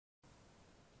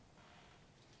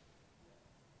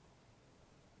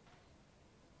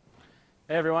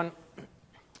Hey everyone,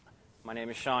 my name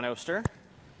is Sean Oster,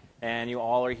 and you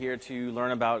all are here to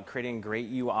learn about creating great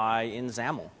UI in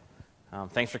XAML.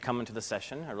 Thanks for coming to the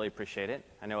session, I really appreciate it.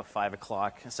 I know a 5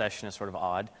 o'clock session is sort of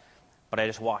odd, but I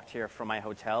just walked here from my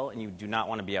hotel, and you do not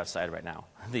want to be outside right now.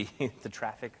 The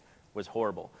traffic was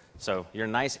horrible. So you're a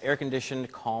nice,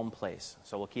 air-conditioned, calm place.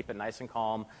 So we'll keep it nice and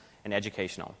calm and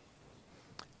educational.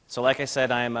 So like I said,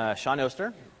 I'm Sean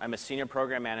Oster. I'm a senior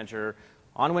program manager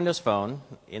on Windows Phone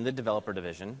in the developer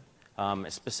division,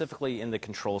 specifically in the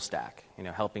control stack,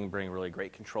 helping bring really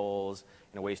great controls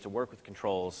and ways to work with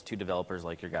controls to developers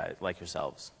like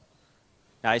yourselves.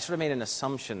 Now, I sort of made an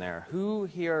assumption there. Who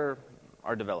here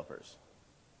are developers?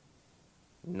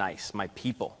 Nice, my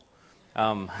people.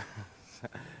 And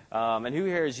who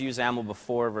here has used XAML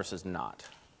before versus not?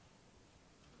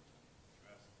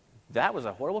 That was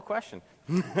a horrible question.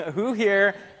 Who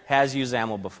here has used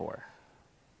XAML before?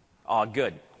 Oh,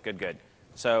 good.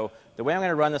 So the way I'm going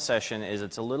to run the session is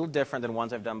it's a little different than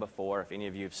ones I've done before, if any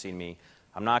of you have seen me.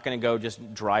 I'm not going to go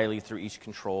just dryly through each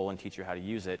control and teach you how to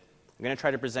use it. I'm going to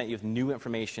try to present you with new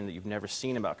information that you've never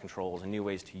seen about controls and new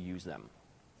ways to use them.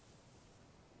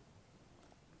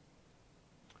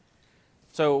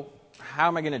 So how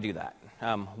am I going to do that?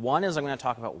 One is I'm going to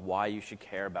talk about why you should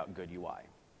care about good UI.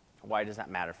 Why does that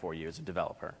matter for you as a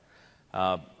developer?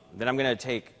 Then I'm going to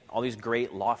take all these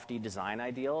great, lofty design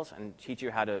ideals and teach you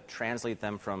how to translate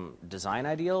them from design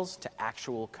ideals to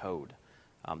actual code.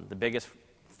 The biggest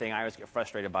thing I always get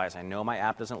frustrated by is I know my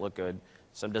app doesn't look good.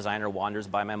 Some designer wanders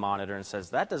by my monitor and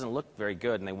says, that doesn't look very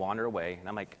good, and they wander away. And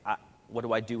I'm like, what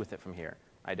do I do with it from here?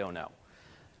 I don't know.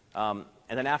 And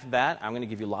then after that, I'm going to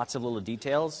give you lots of little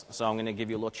details. So I'm going to give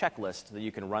you a little checklist that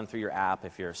you can run through your app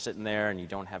if you're sitting there and you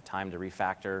don't have time to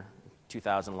refactor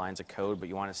 2,000 lines of code, but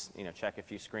you want to check a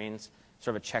few screens,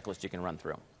 sort of a checklist you can run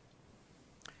through.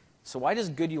 So why does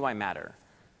good UI matter?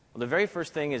 Well, the very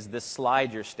first thing is this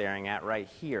slide you're staring at right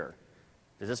here.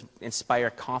 Does this inspire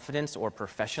confidence or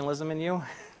professionalism in you?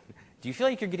 Do you feel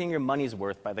like you're getting your money's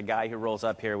worth by the guy who rolls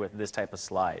up here with this type of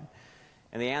slide?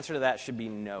 And the answer to that should be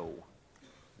no.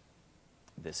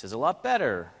 This is a lot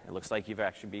better. It looks like you've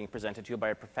actually being presented to you by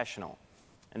a professional.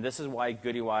 And this is why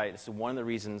good UI, this is one of the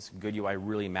reasons good UI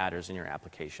really matters in your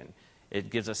application. It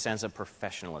gives a sense of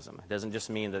professionalism. It doesn't just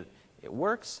mean that it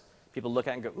works. People look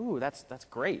at it and go, ooh, that's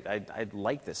great. I'd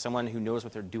like this. Someone who knows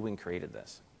what they're doing created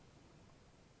this.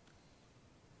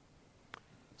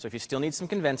 So if you still need some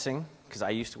convincing, because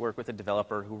I used to work with a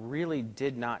developer who really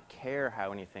did not care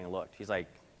how anything looked. He's like,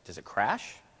 does it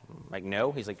crash? I'm like,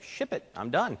 no. He's like, ship it. I'm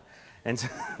done. And so,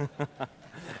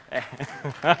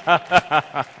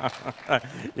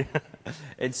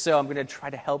 and so I'm going to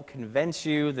try to help convince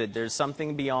you that there's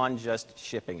something beyond just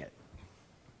shipping it.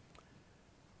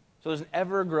 So there's an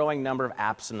ever-growing number of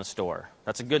apps in the store.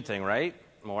 That's a good thing, right?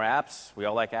 More apps. We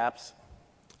all like apps.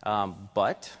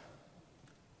 But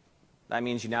that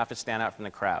means you now have to stand out from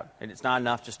the crowd. And it's not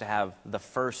enough just to have the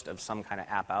first of some kind of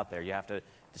app out there. You have to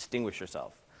distinguish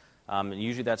yourself. And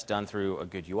usually that's done through a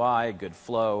good UI, a good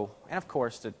flow, and of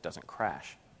course it doesn't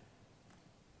crash.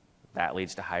 That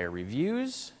leads to higher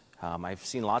reviews. I've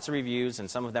seen lots of reviews, and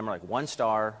some of them are like 1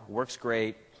 star, works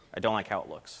great, I don't like how it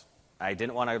looks. I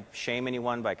didn't want to shame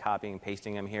anyone by copying and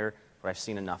pasting them here, but I've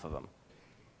seen enough of them.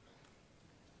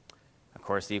 Of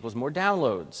course, it equals more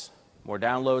downloads. More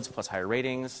downloads plus higher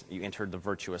ratings. You entered the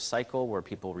virtuous cycle where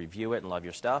people review it and love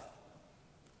your stuff.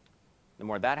 The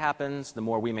more that happens, the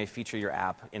more we may feature your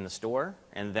app in the store,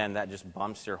 and then that just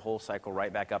bumps your whole cycle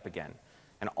right back up again.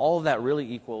 And all of that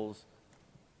really equals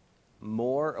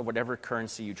more of whatever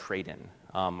currency you trade in.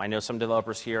 I know some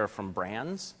developers here are from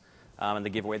brands, and they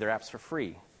give away their apps for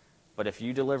free. But if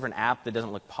you deliver an app that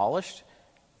doesn't look polished,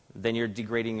 then you're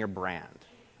degrading your brand.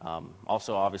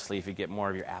 Also, obviously, if you get more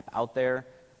of your app out there,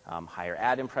 higher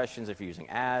ad impressions if you're using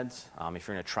ads. If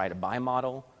you're in a try-to-buy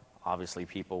model, obviously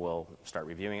people will start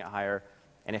reviewing it higher.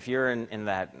 And if you're in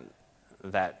that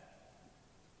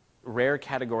rare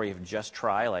category of just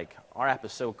try, like our app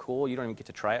is so cool, you don't even get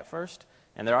to try it first,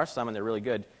 and there are some and they're really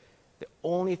good, the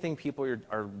only thing people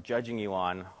are judging you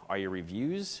on are your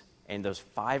reviews and those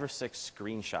 5 or 6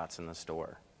 screenshots in the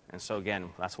store. And so again,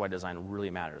 that's why design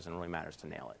really matters, and really matters to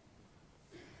nail it.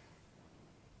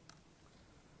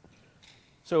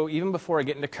 So even before I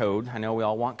get into code, I know we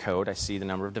all want code. I see the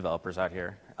number of developers out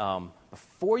here.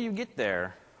 Before you get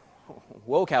there,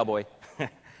 whoa, cowboy.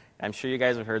 I'm sure you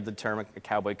guys have heard the term a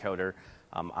cowboy coder.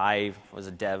 I was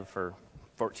a dev for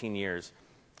 14 years.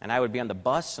 And I would be on the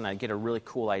bus, and I'd get a really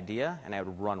cool idea, and I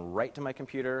would run right to my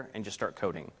computer and just start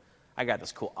coding. I got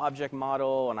this cool object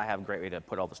model, and I have a great way to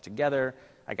put all this together.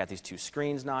 I got these 2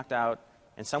 screens knocked out.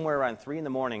 And somewhere around 3 in the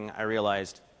morning, I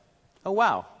realized, oh,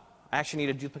 wow, I actually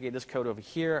need to duplicate this code over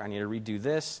here. I need to redo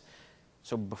this.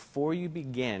 So before you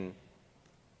begin,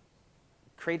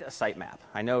 create a sitemap.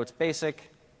 I know it's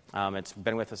basic. It's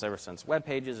been with us ever since web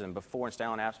pages and before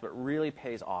installing apps, but it really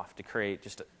pays off to create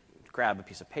grab a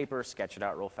piece of paper, sketch it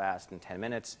out real fast in 10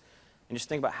 minutes, and just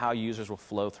think about how users will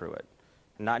flow through it.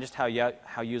 And not just how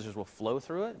users will flow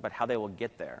through it, but how they will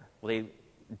get there. Will they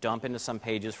dump into some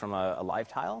pages from a live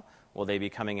tile? Will they be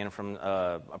coming in from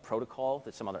a protocol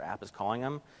that some other app is calling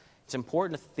them? It's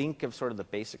important to think of sort of the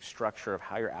basic structure of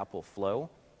how your app will flow,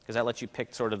 because that lets you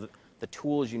pick sort of the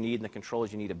tools you need and the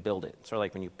controls you need to build it. Sort of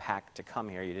like when you packed to come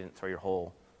here, you didn't throw your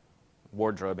whole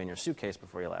wardrobe in your suitcase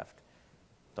before you left.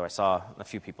 Though I saw a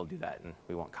few people do that, and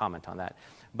we won't comment on that.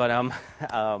 But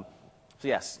so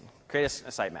yes, create a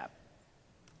sitemap.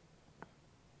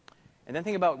 And then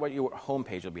think about what your home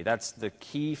page will be. That's the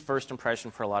key first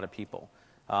impression for a lot of people.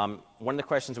 One of the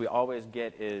questions we always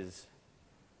get is,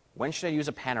 when should I use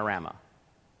a panorama?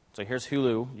 So here's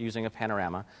Hulu using a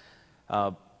panorama.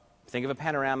 Think of a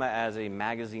panorama as a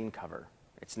magazine cover.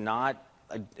 It's not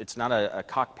a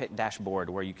cockpit dashboard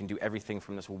where you can do everything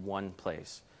from this one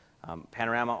place.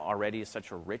 Panorama already is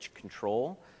such a rich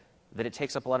control that it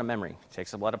takes up a lot of memory. It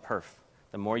takes up a lot of perf.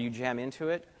 The more you jam into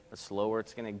it, the slower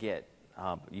it's going to get.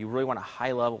 You really want a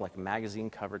high-level, like magazine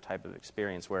cover type of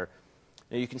experience where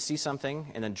you can see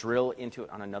something and then drill into it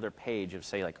on another page of,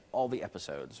 say, like all the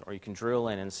episodes, or you can drill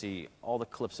in and see all the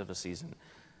clips of a season.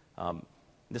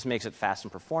 This makes it fast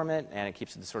and performant, and it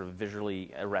keeps it sort of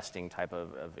visually arresting type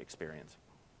of experience.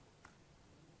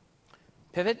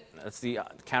 Pivot, that's the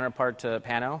counterpart to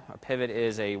Pano. A pivot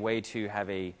is a way to have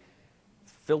a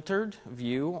filtered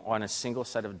view on a single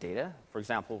set of data. For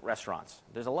example, restaurants.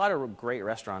 There's a lot of great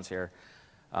restaurants here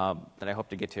that I hope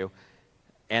to get to.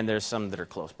 And there's some that are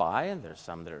close by, and there's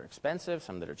some that are expensive,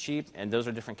 some that are cheap, and those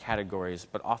are different categories,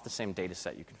 but off the same data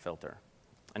set you can filter.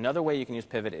 Another way you can use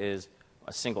pivot is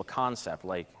a single concept,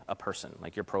 like a person,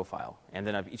 like your profile. And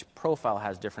then each profile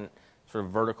has different sort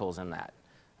of verticals in that.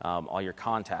 All your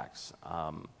contacts,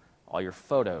 all your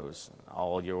photos,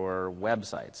 all your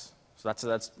websites. So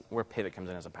that's where pivot comes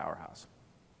in as a powerhouse.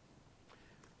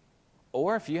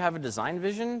 Or if you have a design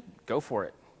vision, go for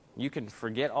it. You can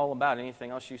forget all about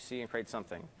anything else you see and create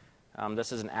something.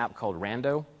 This is an app called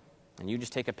Rando, and you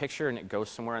just take a picture and it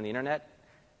goes somewhere on the internet,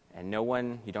 and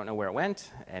you don't know where it went,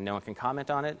 and no one can comment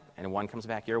on it, and one comes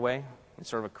back your way. It's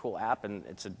sort of a cool app, and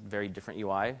it's a very different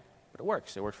UI, but it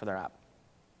works. It works for their app.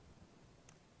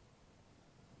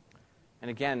 And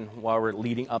again, while we're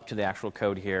leading up to the actual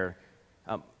code here,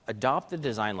 adopt the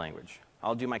design language.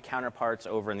 I'll do my counterparts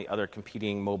over in the other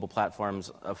competing mobile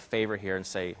platforms a favor here and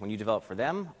say, when you develop for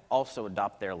them, also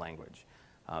adopt their language.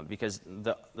 Because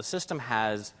the system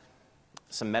has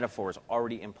some metaphors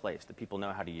already in place that people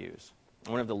know how to use.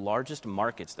 One of the largest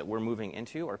markets that we're moving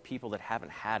into are people that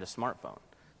haven't had a smartphone.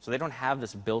 So they don't have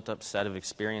this built-up set of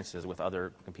experiences with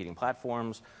other competing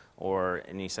platforms or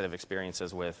any set of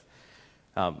experiences with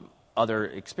other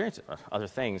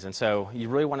things. And so you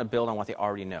really want to build on what they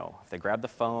already know. If they grab the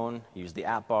phone, use the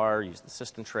app bar, use the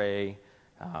system tray,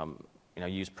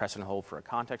 use press and hold for a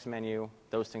context menu,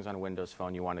 those things on a Windows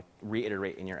phone you want to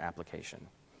reiterate in your application.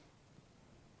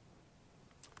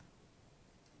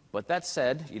 But that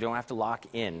said, you don't have to lock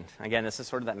in. Again, this is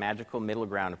sort of that magical middle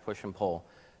ground of push and pull.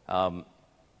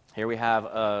 Here we have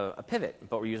a pivot,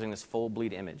 but we're using this full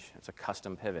bleed image. It's a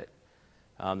custom pivot.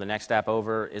 The next app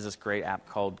over is this great app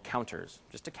called Counters,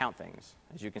 just to count things.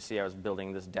 As you can see, I was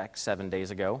building this deck 7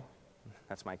 days ago.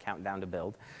 That's my countdown to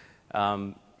build.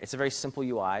 It's a very simple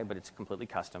UI, but it's completely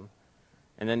custom.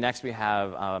 And then next we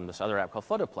have this other app called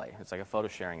PhotoPlay. It's like a photo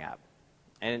sharing app.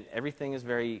 And everything is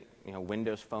very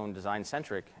Windows Phone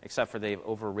design-centric, except for they've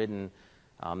overridden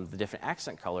the different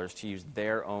accent colors to use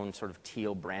their own sort of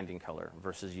teal branding color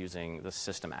versus using the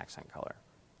system accent color.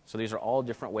 So these are all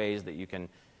different ways that you can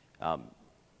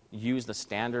use the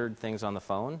standard things on the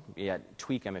phone, yet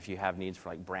tweak them if you have needs for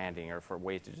like branding or for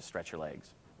ways to just stretch your legs.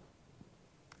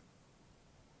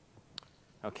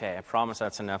 Okay, I promise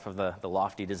that's enough of the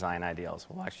lofty design ideals.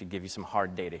 We'll actually give you some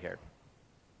hard data here.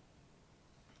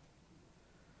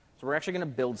 So we're actually going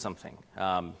to build something.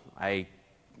 I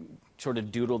sort of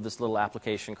doodled this little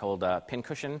application called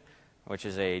Pincushion, which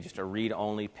is just a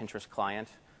read-only Pinterest client.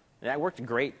 And that worked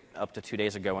great up to 2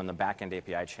 days ago when the backend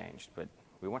API changed, but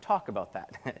we won't talk about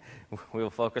that. We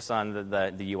will focus on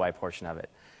the UI portion of it.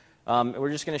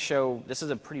 We're just going to show, this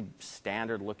is a pretty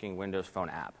standard-looking Windows Phone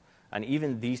app. And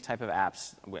even these type of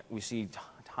apps, we see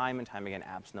time and time again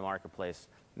apps in the marketplace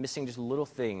missing just little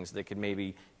things that could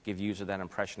maybe give user that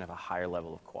impression of a higher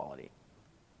level of quality.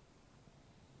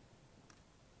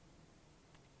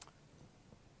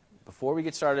 before we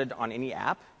get started on any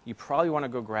app, you probably want to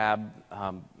go grab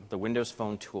the Windows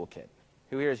Phone Toolkit.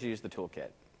 Who here has used the toolkit?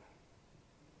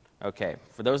 Okay,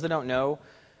 for those that don't know,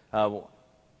 so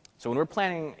when we're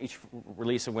planning each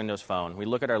release of Windows Phone, we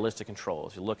look at our list of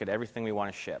controls. We look at everything we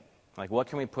want to ship. Like, what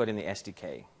can we put in the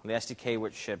SDK? The SDK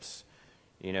which ships,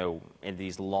 in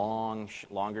these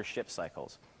longer ship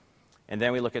cycles. And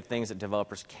then we look at things that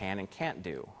developers can and can't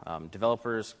do.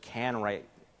 Developers can write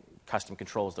custom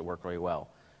controls that work really well.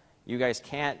 You guys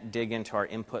can't dig into our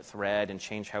input thread and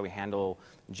change how we handle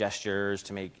gestures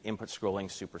to make input scrolling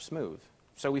super smooth.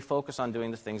 So we focus on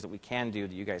doing the things that we can do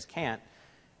that you guys can't,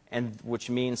 and which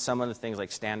means some of the things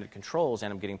like standard controls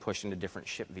end up getting pushed into different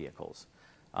ship vehicles.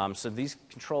 So these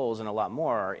controls and a lot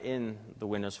more are in the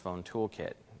Windows Phone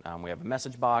Toolkit. We have a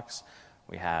message box.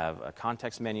 We have a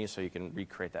context menu so you can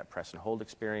recreate that press and hold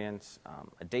experience,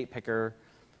 a date picker,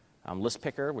 list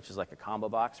picker, which is like a combo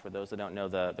box for those that don't know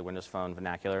the Windows Phone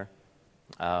vernacular,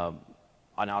 an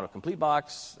autocomplete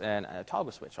box, and a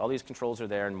toggle switch. All these controls are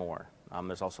there and more.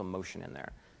 There's also motion in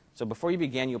there. So before you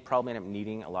begin, you'll probably end up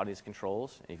needing a lot of these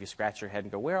controls. And if you scratch your head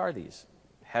and go, where are these?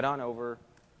 Head on over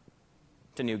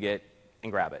to NuGet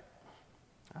and grab it.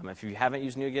 If you haven't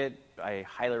used NuGet, I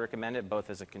highly recommend it, both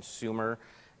as a consumer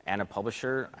and a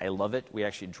publisher. I love it. We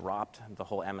actually dropped the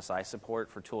whole MSI support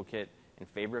for Toolkit in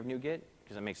favor of NuGet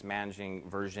because it makes managing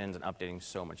versions and updating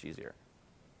so much easier.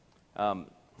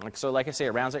 So like I say,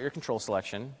 it rounds out your control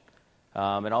selection.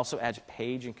 It also adds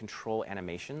page and control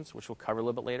animations, which we'll cover a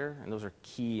little bit later, and those are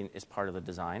key as part of the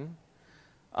design.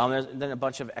 There's then a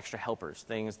bunch of extra helpers,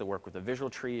 things that work with the visual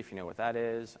tree, if you know what that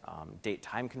is,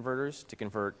 date-time converters to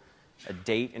convert a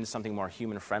date into something more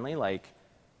human-friendly, like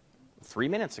 3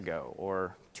 minutes ago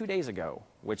or 2 days ago,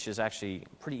 which is actually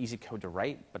pretty easy code to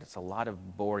write, but it's a lot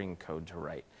of boring code to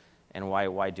write. And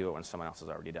why do it when someone else has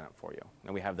already done it for you?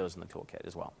 And we have those in the toolkit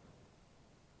as well.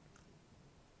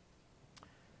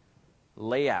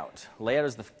 Layout. Layout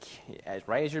is the key.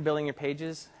 Right as you're building your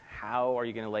pages, how are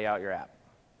you going to lay out your app?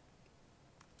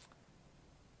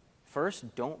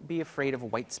 First, don't be afraid of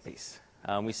white space.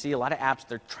 We see a lot of apps,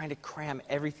 they're trying to cram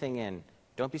everything in.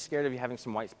 Don't be scared of you having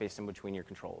some white space in between your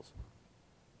controls.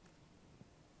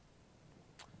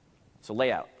 So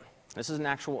layout. This is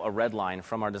a red line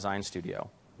from our design studio.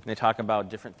 And they talk about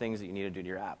different things that you need to do to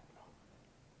your app.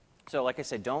 So like I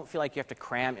said, don't feel like you have to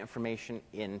cram information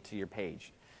into your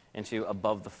page, into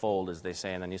above the fold, as they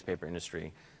say in the newspaper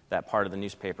industry, that part of the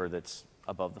newspaper that's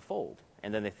above the fold.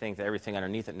 And then they think that everything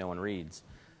underneath it no one reads.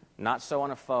 Not so on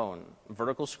a phone.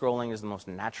 Vertical scrolling is the most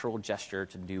natural gesture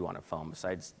to do on a phone,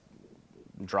 besides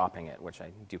dropping it, which I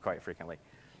do quite frequently.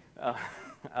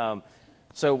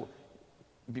 So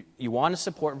you want to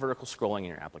support vertical scrolling in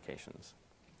your applications.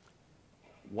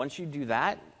 Once you do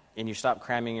that, and you stop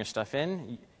cramming your stuff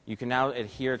in, you can now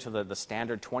adhere to the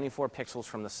standard 24 pixels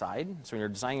from the side. So when you're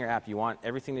designing your app, you want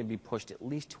everything to be pushed at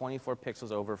least 24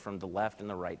 pixels over from the left and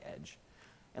the right edge.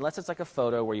 Unless it's like a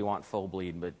photo where you want full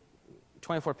bleed, but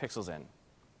 24 pixels in.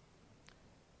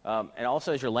 And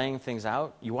also, as you're laying things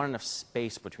out, you want enough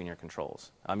space between your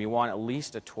controls. You want at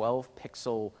least a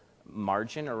 12-pixel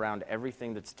margin around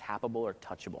everything that's tappable or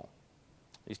touchable.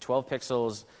 These 12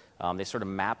 pixels, they sort of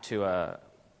map to a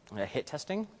hit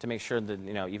testing to make sure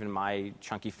that even my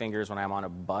chunky fingers, when I'm on a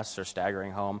bus or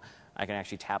staggering home, I can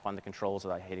actually tap on the controls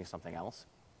without hitting something else.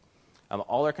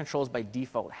 All our controls by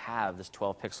default have this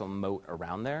 12-pixel moat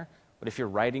around there. But if you're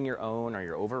writing your own or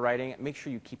you're overwriting it, make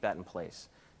sure you keep that in place.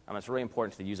 It's really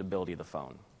important to the usability of the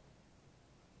phone.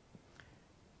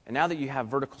 And now that you have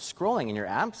vertical scrolling in your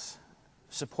apps,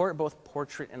 support both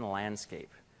portrait and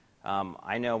landscape.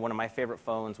 I know one of my favorite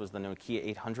phones was the Nokia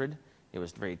 800. It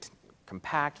was very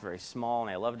compact, very small,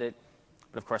 and I loved it.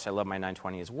 But of course, I love my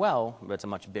 920 as well, but it's a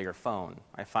much bigger phone.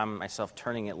 I find myself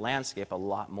turning it landscape a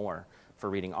lot more for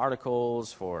reading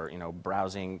articles, for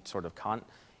browsing sort of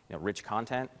rich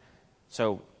content.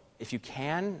 So if you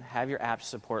can, have your apps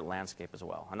support landscape as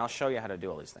well. And I'll show you how to do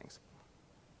all these things.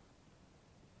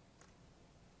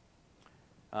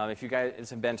 If you guys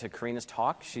have been to Karina's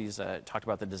talk, she's talked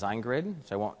about the design grid,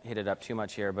 so I won't hit it up too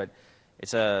much here, but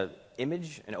it's an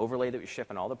image, an overlay that we ship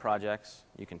in all the projects.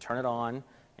 You can turn it on,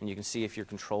 and you can see if your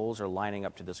controls are lining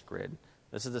up to this grid.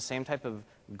 This is the same type of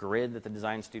grid that the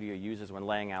design studio uses when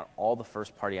laying out all the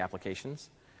first-party applications.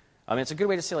 It's a good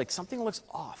way to say, like, something looks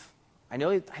off. I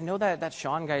know that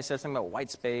Sean guy said something about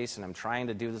white space, and I'm trying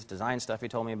to do this design stuff he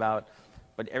told me about,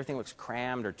 but everything looks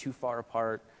crammed or too far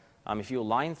apart. If you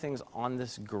align things on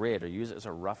this grid or use it as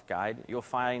a rough guide, you'll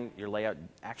find your layout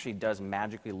actually does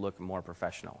magically look more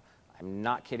professional. I'm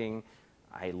not kidding.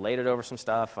 I laid it over some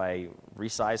stuff. I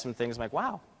resized some things. I'm like,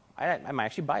 wow, I might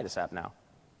actually buy this app now.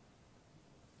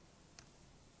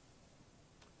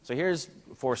 So here's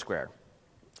Foursquare.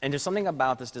 And there's something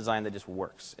about this design that just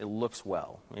works. It looks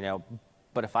well,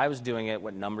 But if I was doing it,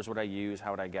 what numbers would I use?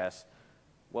 How would I guess?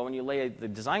 Well, when you lay the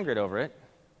design grid over it,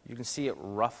 you can see it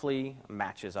roughly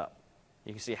matches up.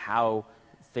 You can see how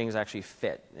things actually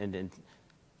fit. And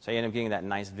so you end up getting that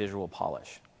nice visual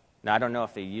polish. Now, I don't know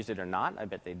if they used it or not. I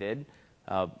bet they did.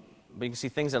 But you can see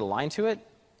things that align to it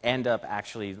end up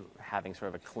actually having sort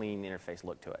of a clean interface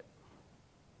look to it.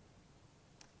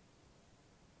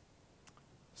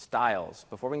 Styles.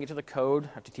 Before we can get to the code,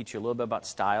 I have to teach you a little bit about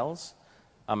styles.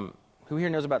 Who here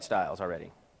knows about styles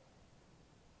already?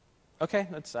 Okay,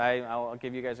 I'll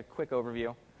give you guys a quick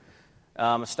overview.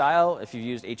 A style, if you've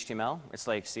used HTML, it's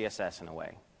like CSS in a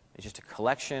way. It's just a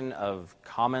collection of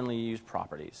commonly used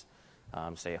properties.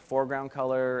 Say a foreground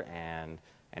color and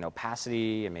an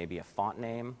opacity and maybe a font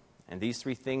name. And these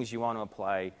three things you want to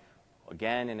apply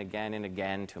again and again and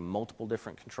again to multiple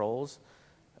different controls.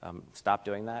 Stop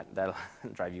doing that. That'll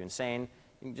drive you insane.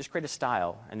 You can just create a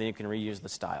style, and then you can reuse the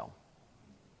style.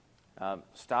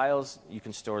 Styles, you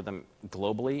can store them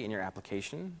globally in your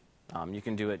application. You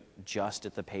can do it just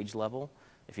at the page level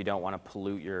if you don't want to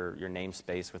pollute your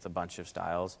namespace with a bunch of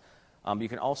styles. You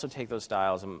can also take those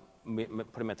styles and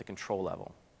put them at the control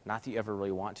level. Not that you ever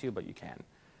really want to, but you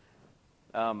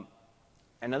can.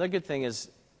 Another good thing is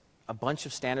a bunch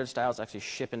of standard styles actually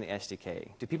ship in the SDK.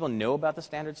 Do people know about the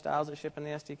standard styles that ship in the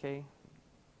SDK?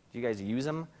 Do you guys use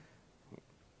them?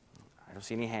 I don't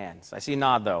see any hands. I see a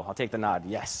nod, though. I'll take the nod.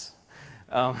 Yes.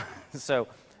 So,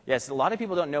 yes, a lot of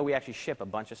people don't know we actually ship a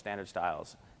bunch of standard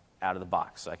styles out of the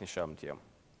box, so I can show them to you.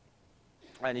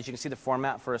 And as you can see, the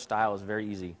format for a style is very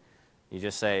easy. You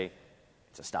just say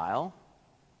it's a style,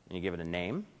 and you give it a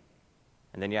name,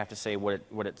 and then you have to say what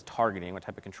it's targeting, what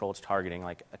type of control it's targeting,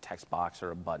 like a text box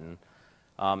or a button.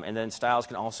 And then styles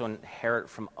can also inherit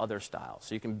from other styles.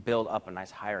 So you can build up a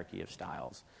nice hierarchy of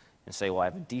styles and say, well, I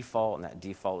have a default, and that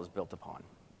default is built upon.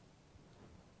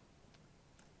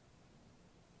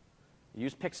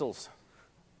 Use pixels.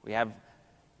 We have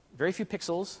very few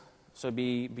pixels, so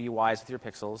be wise with your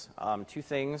pixels. Two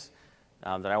things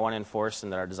that I want to enforce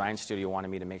and that our design studio wanted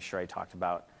me to make sure I talked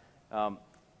about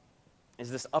is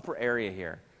this upper area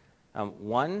here.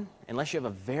 One, unless you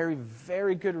have a very,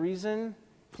 very good reason,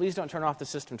 please don't turn off the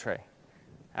system tray.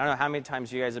 I don't know how many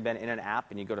times you guys have been in an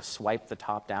app and you go to swipe the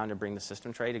top down to bring the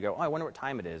system tray to go, oh, I wonder what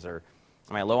time it is, or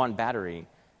am I low on battery?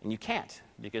 And you can't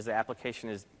because the application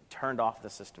is turned off the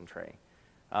system tray.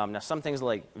 Now, some things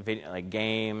like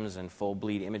games and full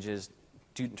bleed images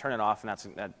do turn it off, and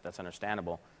that's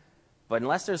understandable. But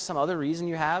unless there's some other reason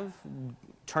you have,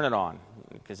 turn it on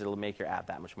because it'll make your app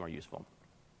that much more useful.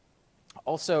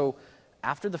 Also,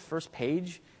 after the first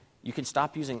page, you can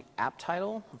stop using app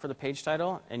title for the page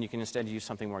title, and you can instead use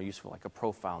something more useful, like a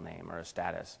profile name or a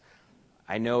status.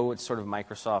 I know it's sort of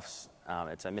Microsoft's,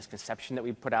 it's a misconception that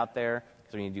we put out there,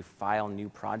 because when you do File, New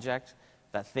Project,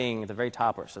 that thing at the very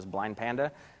top where it says Blind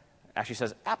Panda actually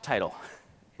says app title.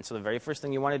 And so the very first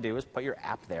thing you want to do is put your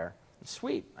app there.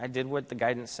 Sweet, I did what the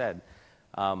guidance said.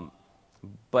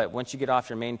 But once you get off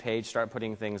your main page, start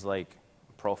putting things like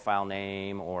profile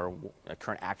name or a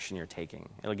current action you're taking.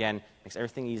 It, again, makes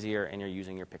everything easier, and you're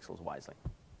using your pixels wisely.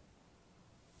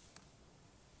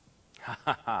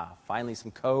 Finally,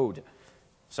 some code.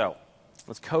 So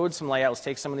let's code some layout. Let's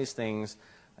take some of these things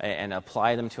and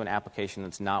apply them to an application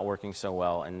that's not working so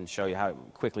well and show you how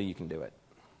quickly you can do it.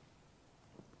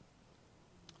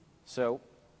 So,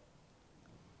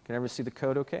 can everyone see the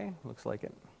code okay? Looks like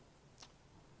it.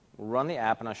 We'll run the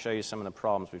app, and I'll show you some of the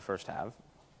problems we first have.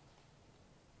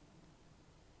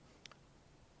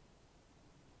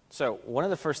 So one of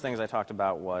the first things I talked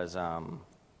about was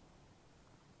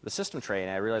the system tray,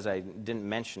 and I realized I didn't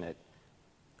mention it,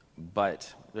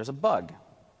 but there's a bug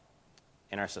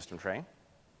in our system tray.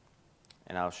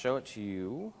 And I'll show it to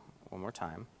you one more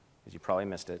time, because you probably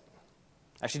missed it.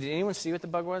 Actually, did anyone see what the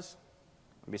bug was?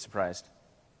 I'd be surprised.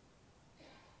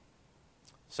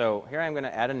 So here I'm going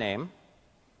to add a name.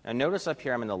 Now notice up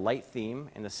here I'm in the light theme,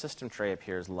 and the system tray up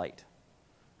here is light.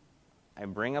 I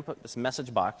bring up this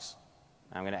message box.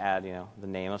 I'm going to add, the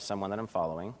name of someone that I'm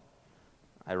following.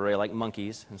 I really like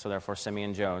monkeys, and so therefore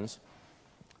Simeon Jones.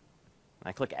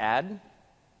 I click Add.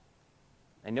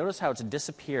 And notice how it's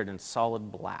disappeared in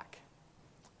solid black.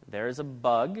 There is a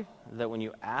bug that when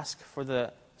you ask for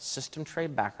the system tray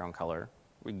background color,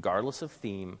 regardless of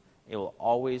theme, it will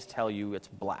always tell you it's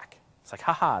black. It's like,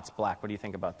 haha, it's black. What do you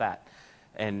think about that?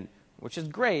 And which is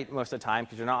great most of the time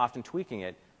because you're not often tweaking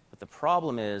it. But the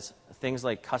problem is things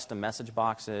like custom message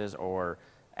boxes or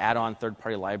add-on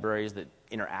third-party libraries that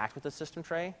interact with the system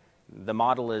tray, the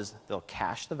model is they'll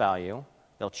cache the value,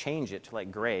 they'll change it to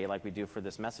like gray like we do for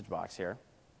this message box here,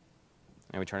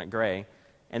 and we turn it gray.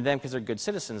 And then, because they're good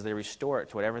citizens, they restore it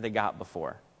to whatever they got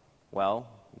before. Well,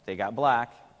 they got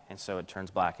black, and so it turns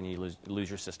black, and you lose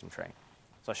your system tray.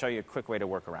 So I'll show you a quick way to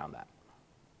work around that.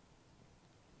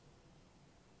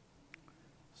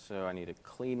 So I need to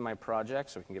clean my project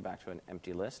so we can get back to an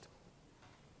empty list.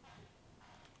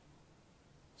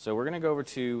 So we're going to go over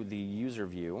to the user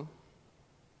view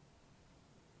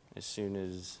as soon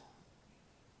as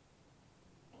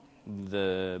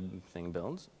the thing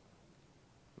builds.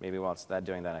 Maybe while it's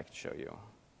doing that, I can show you.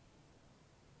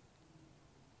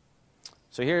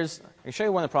 So I can show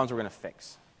you one of the problems we're going to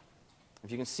fix. If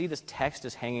you can see, this text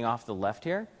is hanging off the left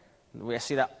here. We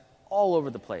see that all over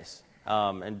the place.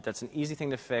 And that's an easy thing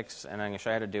to fix, and I'm going to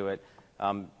show you how to do it.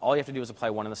 All you have to do is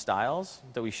apply one of the styles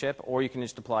that we ship, or you can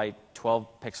just apply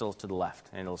 12 pixels to the left,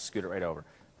 and it'll scoot it right over.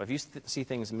 But if you see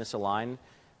things misaligned,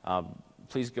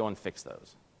 please go and fix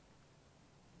those.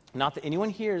 Not that anyone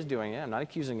here is doing it. I'm not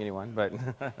accusing anyone, but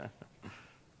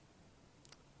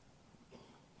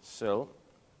so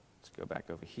let's go back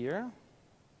over here.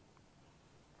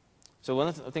 So one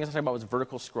of the things I talked about was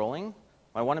vertical scrolling.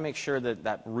 I want to make sure that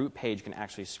that root page can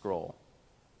actually scroll.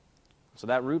 So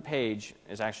that root page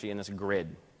is actually in this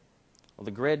grid. Well,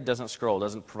 the grid doesn't scroll,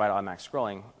 doesn't provide automatic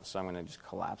scrolling, so I'm going to just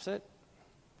collapse it.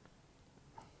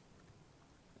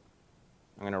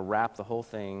 I'm going to wrap the whole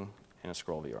thing in a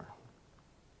scroll viewer.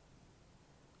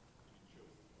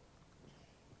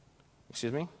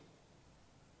 Excuse me?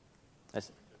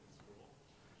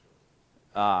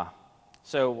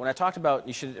 So when I talked about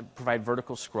you should provide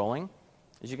vertical scrolling,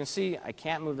 as you can see, I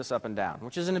can't move this up and down,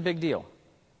 which isn't a big deal.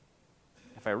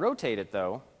 If I rotate it,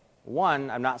 though, one,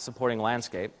 I'm not supporting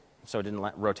landscape, so it didn't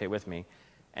rotate with me.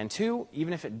 And two,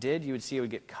 even if it did, you would see it would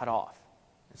get cut off.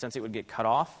 And since it would get cut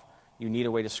off, you need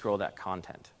a way to scroll that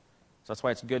content. So that's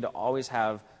why it's good to always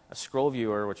have a scroll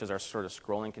viewer, which is our sort of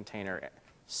scrolling container,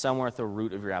 somewhere at the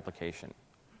root of your application.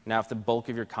 Now, if the bulk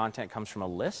of your content comes from a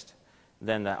list,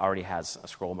 then that already has a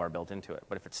scroll bar built into it.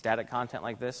 But if it's static content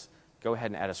like this, go ahead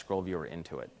and add a scroll viewer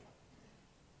into it.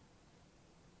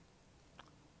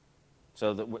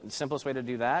 So the simplest way to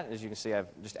do that is, you can see I've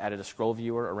just added a scroll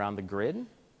viewer around the grid,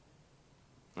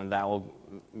 and that will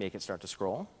make it start to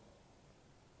scroll.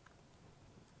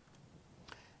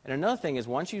 And another thing is,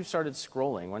 once you've started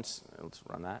scrolling, let's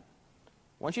run that.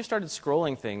 Once you've started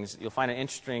scrolling things, you'll find an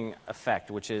interesting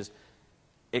effect, which is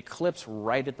it clips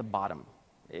right at the bottom.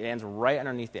 It ends right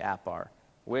underneath the app bar,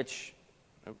 which,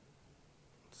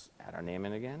 let's add our name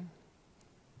in again.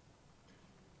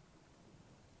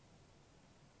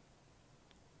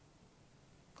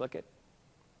 Click it,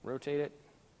 rotate it.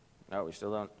 No, we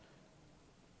still don't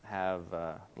have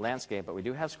landscape, but we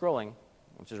do have scrolling,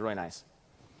 which is really nice.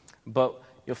 But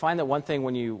you'll find that one thing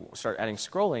when you start adding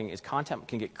scrolling is content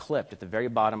can get clipped at the very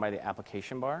bottom by the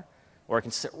application bar, or it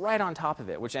can sit right on top of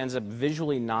it, which ends up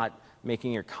visually not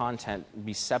making your content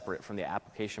be separate from the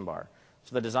application bar.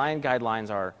 So the design guidelines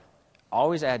are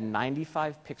always add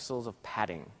 95 pixels of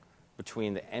padding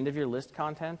between the end of your list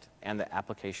content and the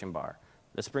application bar.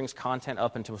 This brings content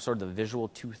up into sort of the visual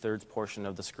 2/3 portion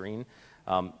of the screen,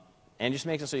 and just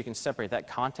makes it so you can separate that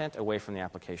content away from the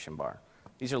application bar.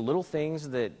 These are little things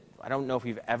that I don't know if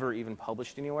we've ever even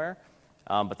published anywhere,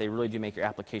 but they really do make your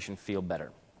application feel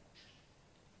better.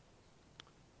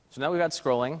 So now we've got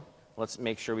scrolling. Let's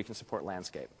make sure we can support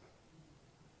landscape.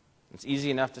 It's easy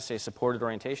enough to say supported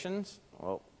orientations.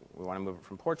 Well, we want to move it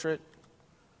from portrait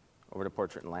over to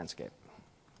portrait and landscape.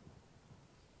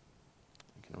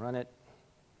 You can run it.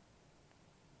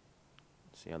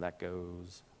 See how that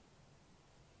goes.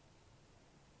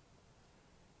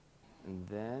 And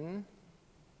then,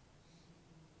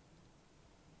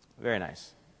 very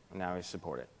nice. Now we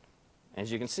support it.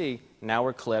 As you can see, now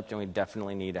we're clipped, and we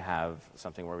definitely need to have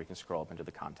something where we can scroll up into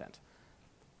the content.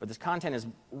 But this content is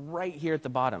right here at the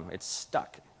bottom. It's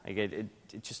stuck. Like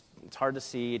it's hard to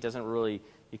see. It doesn't really,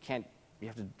 you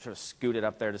have to sort of scoot it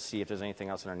up there to see if there's anything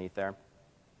else underneath there.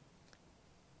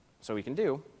 So what we can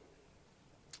do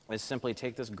is simply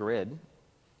take this grid,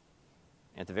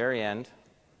 at the very end,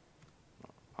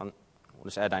 we'll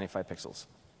just add 95 pixels.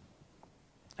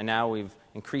 And now we've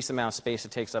increased the amount of space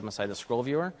it takes up inside the scroll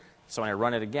viewer. So when I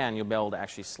run it again, you'll be able to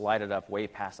actually slide it up way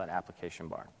past that application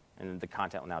bar. And the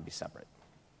content will now be separate.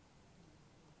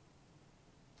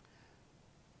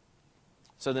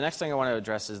 So the next thing I want to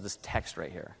address is this text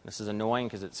right here. This is annoying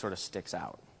because it sort of sticks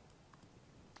out.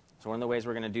 So one of the ways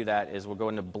we're going to do that is we'll go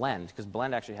into Blend, because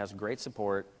Blend actually has great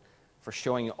support for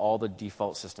showing you all the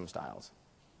default system styles.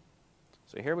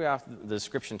 So here we have the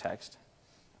description text.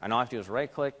 And all I have to do is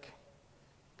right-click,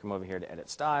 come over here to Edit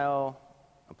Style,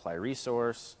 Apply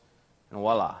Resource, and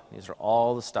voila, these are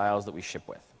all the styles that we ship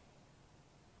with.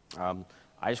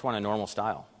 I just want a normal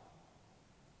style.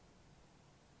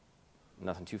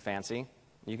 Nothing too fancy.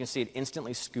 You can see it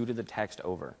instantly scooted the text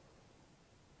over.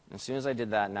 As soon as I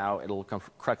did that, now it'll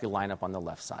correctly line up on the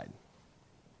left side.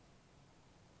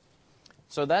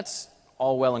 So that's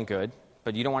all well and good,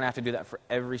 but you don't want to have to do that for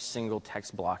every single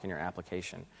text block in your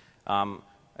application.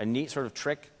 A neat sort of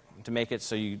trick to make it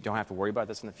so you don't have to worry about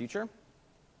this in the future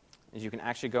is you can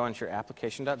actually go into your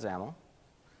application.xaml.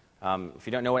 If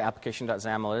you don't know what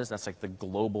application.xaml is, that's like the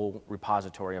global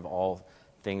repository of all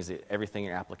things, everything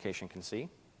your application can see.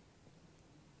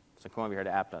 So come over here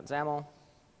to app.xaml.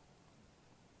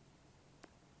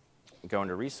 Go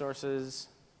into resources.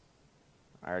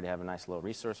 I already have a nice little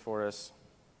resource for us.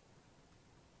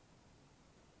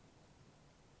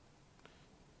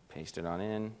 Paste it on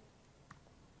in. And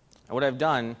what I've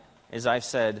done is I've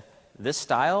said this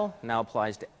style now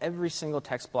applies to every single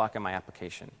text block in my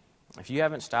application. If you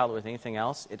haven't styled it with anything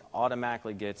else, it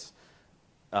automatically gets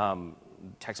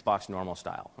text box normal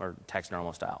style or text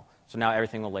normal style. So now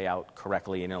everything will lay out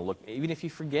correctly and it'll look, even if you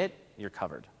forget, you're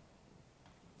covered.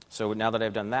 So now that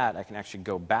I've done that, I can actually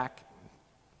go back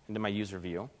into my user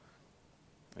view.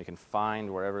 I can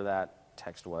find wherever that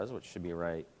text was, which should be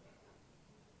right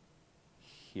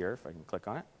here, if I can click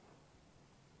on it.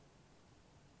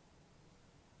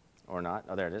 Or not.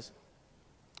 Oh, there it is.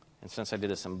 And since I did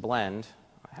this in Blend,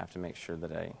 I have to make sure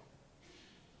that I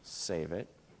save it.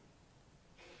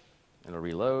 It'll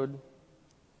reload.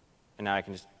 And now I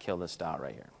can just kill this style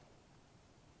right here.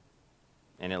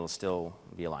 And it'll still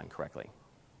be aligned correctly.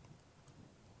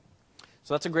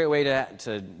 So that's a great way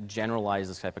to generalize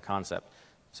this type of concept.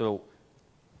 So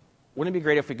wouldn't it be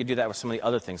great if we could do that with some of the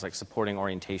other things, like supporting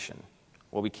orientation?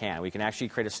 Well, we can. We can actually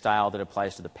create a style that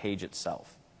applies to the page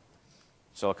itself.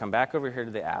 So I'll come back over here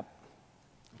to the app,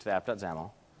 to the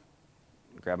app.xaml,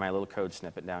 grab my little code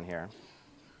snippet down here,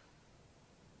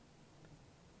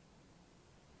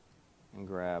 and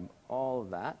grab all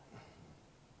of that.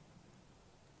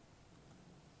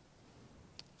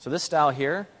 So this style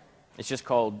here, it's just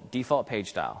called default page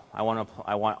style. I want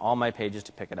all my pages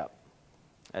to pick it up.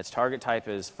 Its target type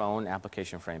is phone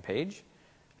application frame page.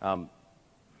 And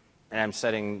I'm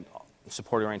setting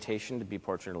support orientation to be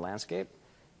portrait or landscape.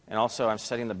 And also I'm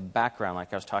setting the background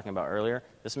like I was talking about earlier.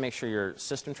 This will make sure your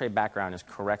system tray background is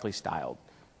correctly styled.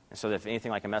 And so that if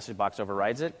anything like a message box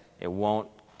overrides it, it won't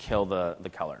kill the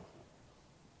color.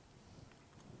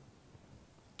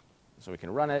 So we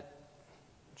can run it,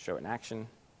 show it in action.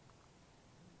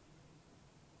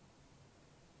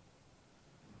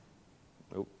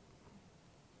 Oop.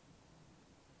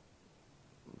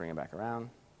 Bring it back around.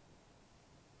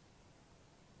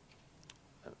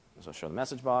 So I'll show the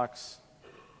message box,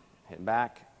 hit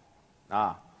back.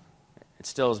 It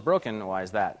still is broken. Why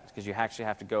is that? Because you actually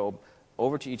have to go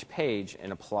over to each page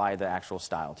and apply the actual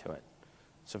style to it.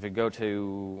 So if we go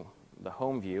to the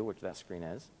home view, which that screen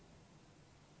is,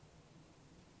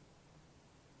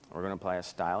 we're going to apply a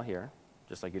style here,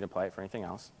 just like you'd apply it for anything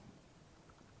else.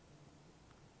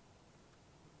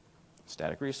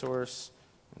 Static resource,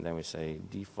 and then we say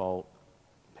default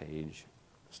page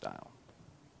style.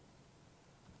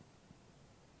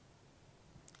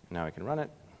 Now we can run it.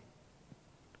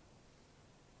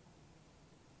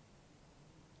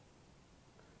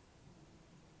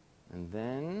 And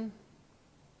then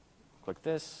click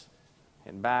this,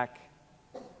 hit back,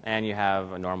 and you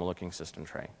have a normal looking system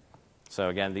tray. So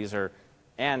again, these are,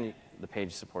 and the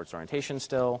page supports orientation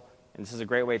still, and this is a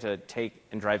great way to take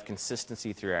and drive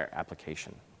consistency through your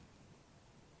application.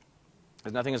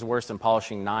 Because nothing is worse than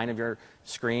polishing 9 of your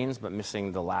screens but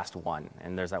missing the last one.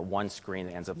 And there's that one screen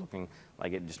that ends up looking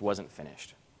like it just wasn't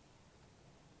finished.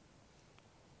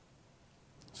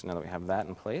 So now that we have that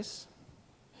in place,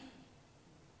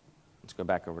 let's go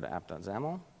back over to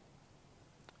app.xaml.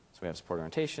 So we have support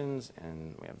orientations,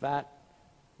 and we have that.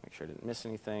 Make sure I didn't miss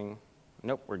anything.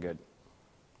 Nope, we're good.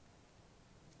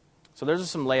 So those are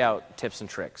some layout tips and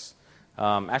tricks.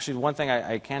 Actually, one thing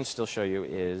I can still show you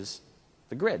is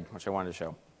the grid, which I wanted to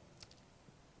show.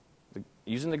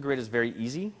 Using the grid is very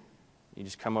easy. You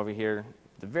just come over here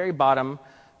at the very bottom.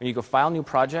 When you go File, New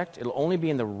Project, it'll only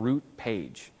be in the root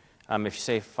page. If you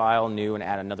say File, New, and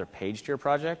add another page to your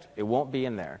project, it won't be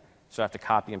in there. So I have to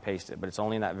copy and paste it, but it's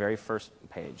only in that very first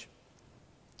page.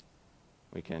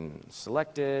 We can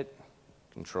select it,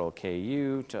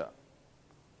 Control-KU to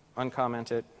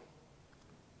uncomment it.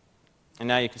 And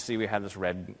now you can see we have this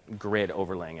red grid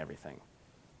overlaying everything.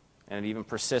 And it even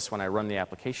persists when I run the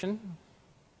application.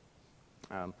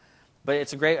 But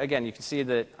it's a great, again, you can see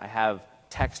that I have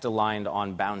text aligned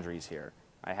on boundaries here.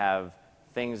 I have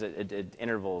things at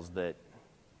intervals that,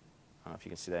 I don't know if you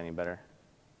can see that any better.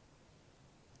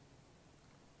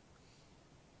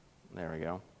 There we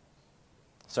go.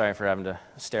 Sorry for having to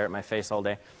stare at my face all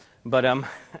day. But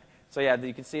so yeah,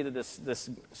 you can see that this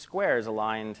square is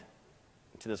aligned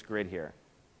to this grid here.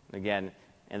 Again,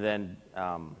 and then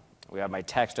we have my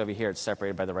text over here. It's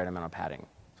separated by the right amount of padding.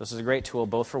 So this is a great tool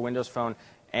both for Windows Phone,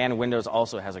 and Windows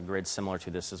also has a grid similar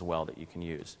to this as well that you can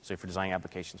use. So if you're designing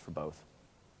applications for both.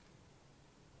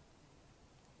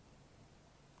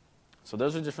 So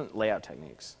those are different layout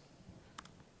techniques.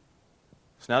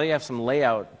 So now that you have some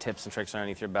layout tips and tricks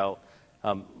underneath your belt,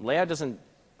 layout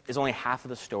is only half of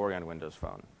the story on Windows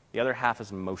Phone. The other half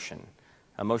is motion.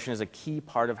 Motion is a key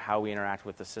part of how we interact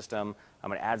with the system.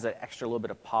 It adds that extra little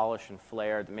bit of polish and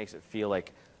flair that makes it feel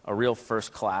like a real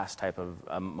first-class type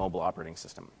of mobile operating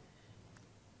system.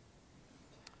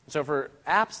 So for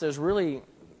apps, there's really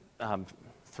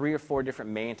 3 or 4 different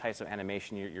main types of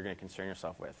animation you're going to concern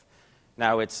yourself with.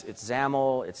 Now, it's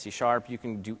XAML, it's C#. You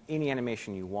can do any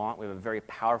animation you want. We have a very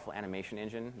powerful animation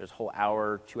engine. There's whole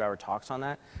 2-hour talks on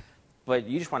that. But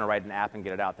you just want to write an app and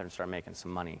get it out there and start making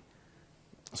some money.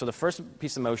 So the first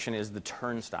piece of motion is the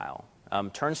turnstile.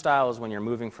 Turnstile is when you're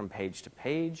moving from page to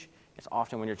page. It's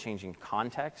often when you're changing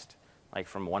context, like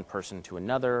from one person to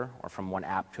another or from one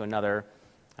app to another.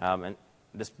 And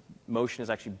this motion is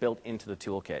actually built into the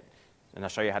toolkit. And I'll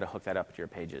show you how to hook that up to your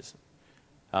pages.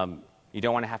 You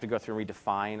don't want to have to go through and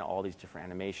redefine all these different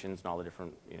animations and all the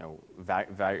different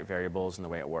variables and the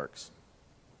way it works.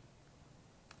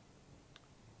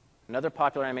 Another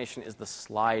popular animation is the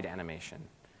slide animation.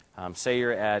 Say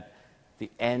you're at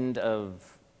the end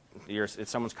of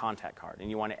it's someone's contact card and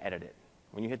you want to edit it.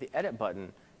 When you hit the edit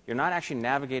button, you're not actually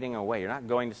navigating away. You're not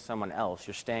going to someone else.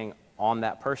 You're staying on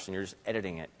that person. You're just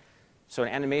editing it. So an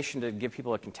animation to give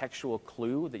people a contextual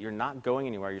clue that you're not going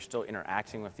anywhere, you're still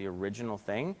interacting with the original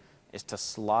thing, is to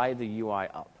slide the UI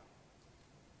up.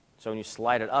 So when you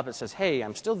slide it up, it says, hey,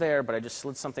 I'm still there, but I just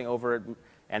slid something over it,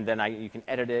 and then you can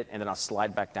edit it, and then I'll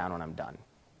slide back down when I'm done.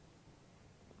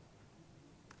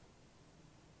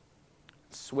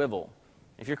 Swivel.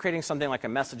 If you're creating something like a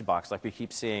message box, like we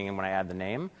keep seeing and when I add the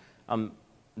name,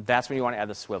 that's when you want to add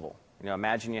the swivel.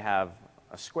 Imagine you have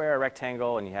a square, a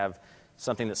rectangle, and you have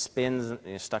something that spins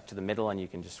stuck to the middle, and you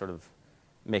can just sort of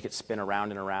make it spin around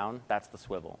and around. That's the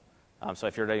swivel. So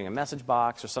if you're writing a message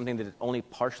box or something that only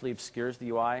partially obscures the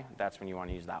UI, that's when you want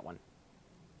to use that one.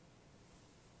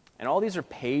 And all these are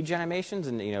page animations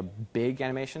and big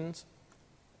animations.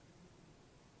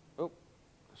 Oh,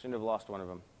 I seem to have lost one of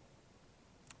them.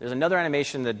 There's another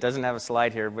animation that doesn't have a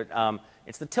slide here, but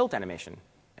it's the tilt animation.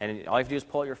 And all you have to do is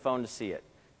pull out your phone to see it.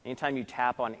 Anytime you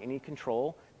tap on any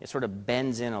control, it sort of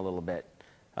bends in a little bit.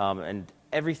 And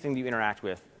everything that you interact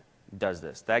with does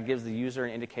this. That gives the user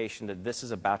an indication that this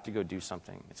is about to go do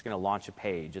something. It's going to launch a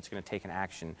page. It's going to take an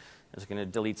action. It's going to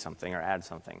delete something or add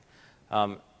something.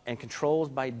 And controls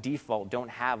by default don't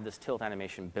have this tilt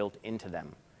animation built into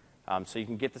them. So you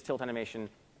can get this tilt animation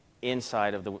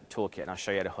inside of the toolkit, and I'll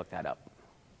show you how to hook that up.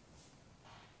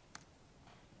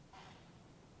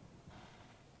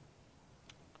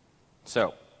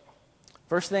 So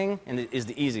first thing, and is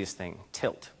the easiest thing,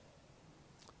 tilt.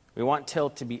 We want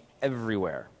tilt to be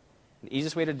everywhere. The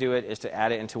easiest way to do it is to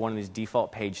add it into one of these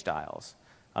default page styles.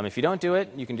 If you don't do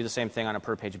it, you can do the same thing on a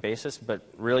per-page basis, but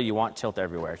really you want tilt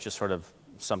everywhere. It's just sort of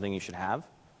something you should have.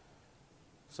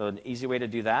 So an easy way to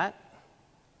do that,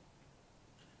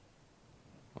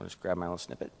 I'll just grab my little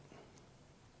snippet.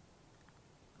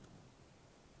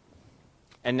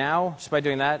 And now, just by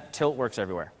doing that, tilt works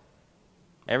everywhere.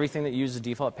 Everything that uses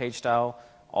default page style,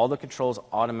 all the controls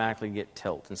automatically get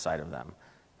tilt inside of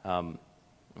them.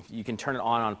 You can turn it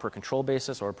on per control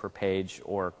basis or per page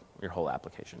or your whole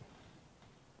application.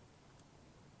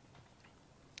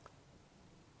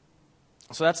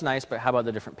 So that's nice, but how about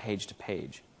the different page to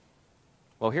page?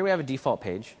 Well, here we have a default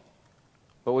page,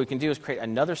 but what we can do is create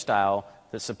another style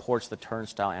that supports the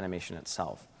turnstile animation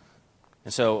itself.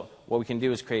 And so what we can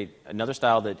do is create another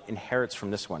style that inherits from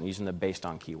this one using the based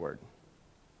on keyword.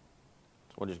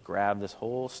 So we'll just grab this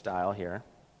whole style here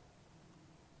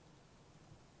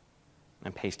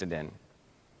and paste it in.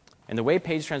 And the way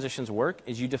page transitions work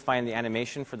is you define the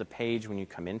animation for the page when you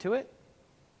come into it,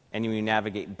 and when you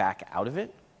navigate back out of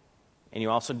it. And you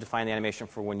also define the animation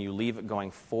for when you leave it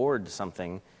going forward to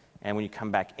something, and when you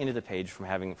come back into the page from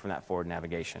that forward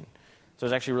navigation. So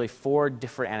there's actually really 4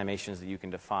 different animations that you can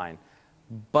define.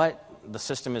 But the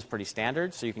system is pretty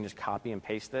standard, so you can just copy and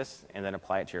paste this and then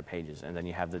apply it to your pages, and then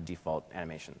you have the default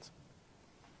animations.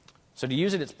 So to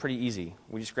use it, it's pretty easy.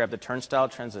 We just grab the turnstile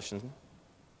transition,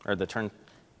 or the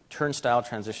turnstile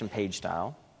transition page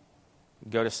style,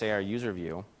 go to, say, our user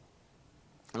view,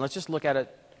 and let's just look at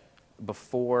it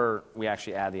before we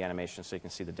actually add the animation so you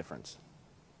can see the difference.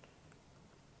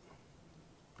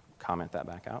 comment that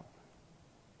back out.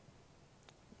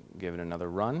 Give it another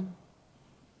run.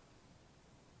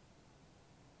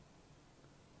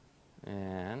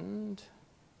 And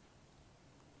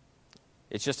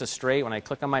it's just a straight, when I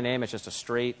click on my name, it's just a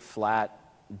straight, flat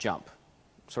jump.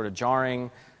 Sort of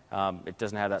jarring. It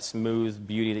doesn't have that smooth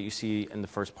beauty that you see in the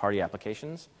first-party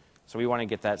applications. So we want to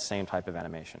get that same type of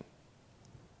animation.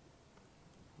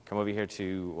 Come over here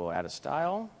to, we'll add a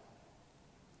style.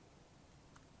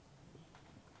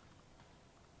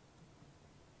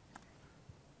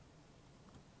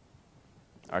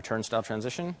 Our turnstile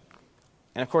transition.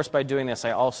 And of course, by doing this,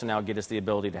 I also now get us the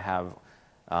ability to have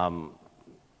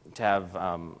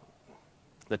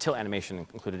the tilt animation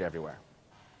included everywhere.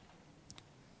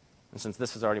 And since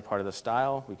this is already part of the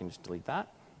style, we can just delete that.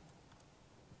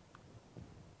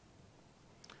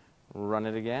 Run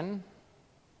it again.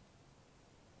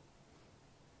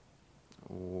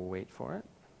 Wait for it.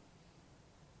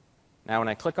 Now when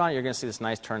I click on it, you're going to see this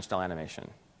nice turnstile animation.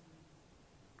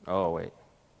 Oh, wait.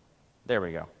 There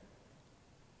we go.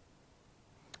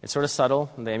 It's sort of subtle,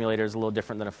 and the emulator is a little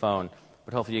different than a phone,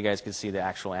 but hopefully you guys can see the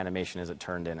actual animation as it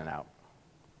turned in and out.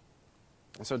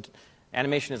 And so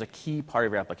animation is a key part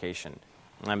of your application.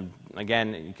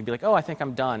 Again, you can be like, oh, I think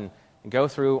I'm done. And go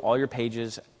through all your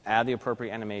pages, add the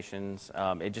appropriate animations.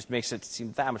 It just makes it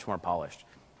seem that much more polished.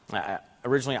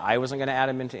 Originally, I wasn't going to add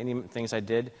them into any things I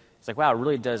did. It's like, wow, it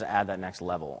really does add that next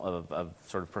level of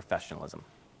sort of professionalism.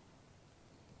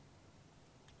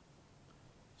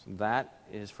 So that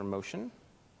is for motion.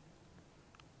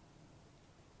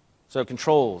 So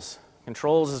controls.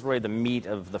 Controls is really the meat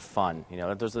of the fun. You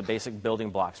know, those are the basic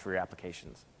building blocks for your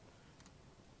applications.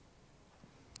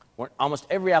 Almost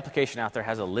every application out there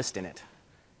has a list in it.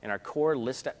 And our core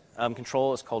list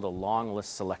control is called a long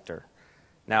list selector.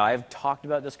 Now, I've talked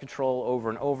about this control over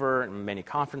and over in many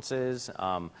conferences, so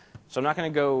I'm not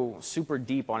going to go super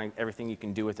deep on everything you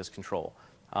can do with this control.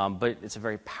 But it's a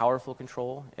very powerful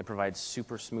control. It provides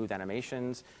super smooth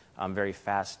animations, very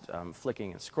fast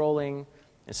flicking and scrolling.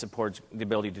 It supports the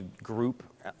ability to group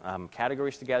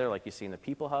categories together like you see in the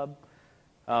People Hub.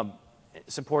 It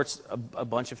supports a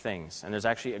bunch of things. And there's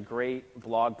actually a great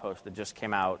blog post that just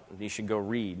came out that you should go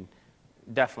read,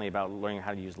 definitely about learning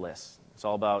how to use lists. It's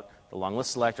all about the long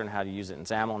list selector and how to use it in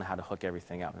XAML and how to hook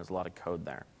everything up. There's a lot of code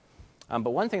there.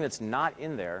 But one thing that's not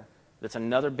in there, that's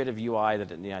another bit of UI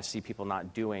that I see people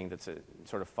not doing that's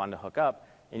sort of fun to hook up,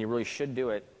 and you really should do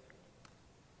it,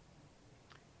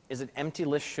 is that empty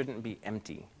list shouldn't be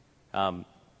empty.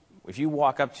 If you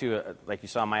walk up to, like you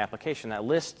saw in my application, that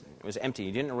list was empty.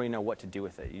 You didn't really know what to do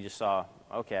with it. You just saw,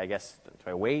 okay, I guess, do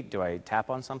I wait? Do I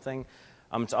tap on something?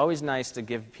 It's always nice to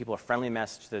give people a friendly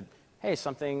message that, hey,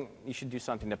 you should do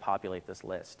something to populate this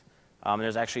list.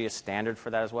 There's actually a standard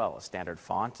for that as well, a standard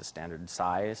font, a standard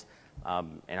size,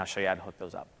 and I'll show you how to hook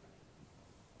those up.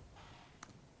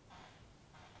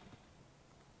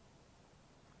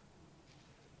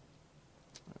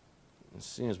 As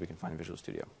soon as we can find Visual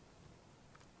Studio.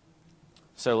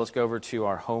 So let's go over to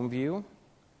our home view.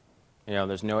 You know,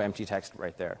 there's no empty text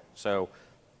right there. So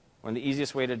one of the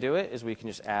easiest way to do it is we can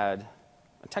just add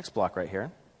a text block right here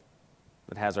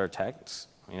that has our text,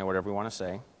 whatever we want to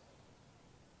say.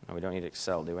 No, we don't need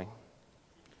Excel, do we?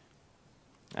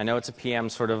 I know it's a PM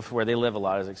sort of where they live a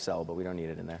lot is Excel, but we don't need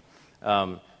it in there.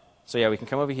 So yeah, we can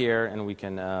come over here and we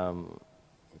can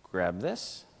grab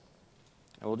this,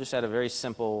 and we'll just add a very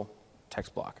simple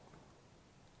text block.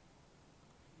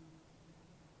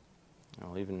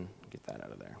 I'll even get that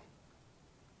out of there.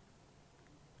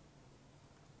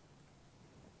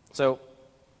 So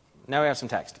now we have some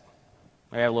text.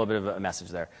 We have a little bit of a message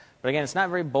there. But again, it's not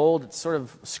very bold. It's sort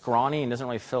of scrawny and doesn't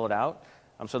really fill it out.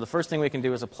 So the first thing we can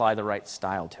do is apply the right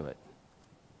style to it.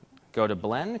 Go to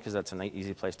Blend, because that's an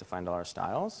easy place to find all our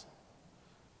styles.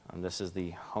 This is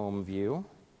the home view.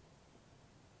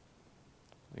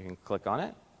 We can click on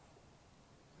it.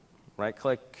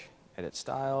 Right-click, edit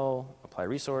style, apply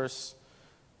resource.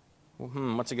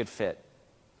 What's a good fit?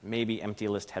 Maybe empty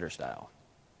list header style.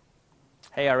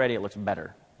 Hey, already it looks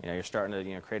better. You're starting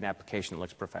to create an application that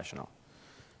looks professional.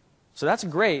 So that's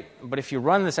great, but if you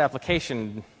run this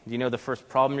application, do you know the first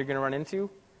problem you're going to run into?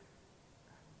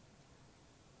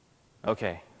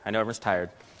 Okay, I know everyone's tired.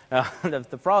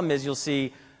 The problem is you'll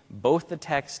see both the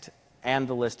text and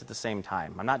the list at the same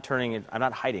time. I'm not hiding it.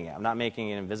 I'm not making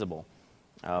it invisible.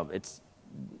 It's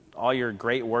all your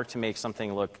great work to make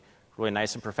something look really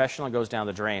nice and professional goes down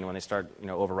the drain when they start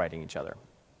overwriting each other.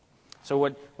 So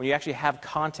when you actually have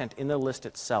content in the list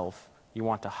itself, you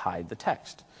want to hide the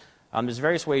text. There's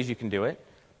various ways you can do it.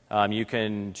 You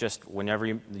can just,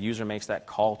 whenever the user makes that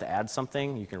call to add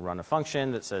something, you can run a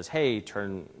function that says, hey,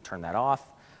 turn that off.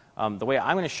 The way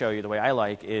I'm going to show you, the way I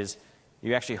like, is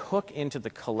you actually hook into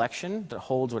the collection that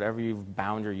holds whatever you've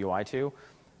bound your UI to.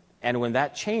 And when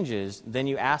that changes, then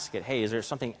you ask it, hey, is there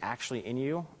something actually in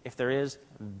you? If there is,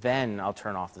 then I'll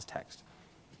turn off this text.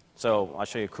 So I'll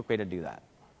show you a quick way to do that.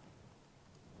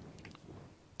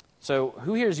 So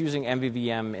who here is using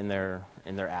MVVM in their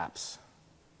apps?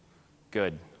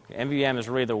 Good. MVVM is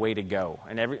really the way to go.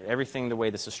 And everything, the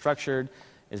way this is structured,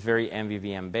 is very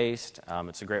MVVM based.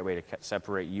 It's a great way to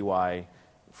separate UI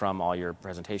from all your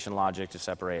presentation logic, to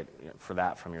separate for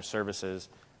that from your services.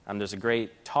 There's a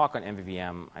great talk on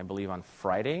MVVM, I believe, on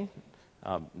Friday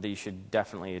that you should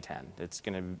definitely attend.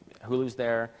 Hulu's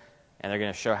there, and they're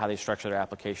going to show how they structure their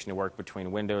application to work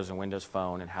between Windows and Windows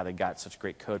Phone and how they got such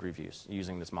great code reviews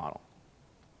using this model.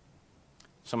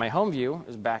 So my home view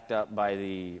is backed up by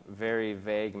the very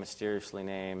vague, mysteriously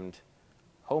named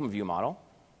home view model.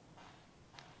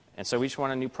 And so we just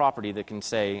want a new property that can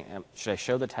say, should I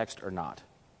show the text or not?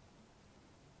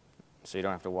 So you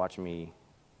don't have to watch me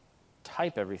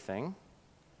type everything.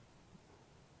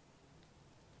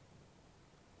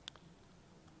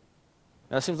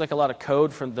 Now, that seems like a lot of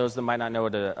code for those that might not know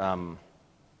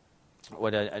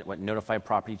what notified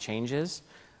property change is.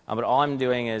 But all I'm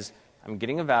doing is I'm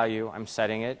getting a value, I'm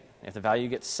setting it. If the value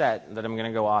gets set, then I'm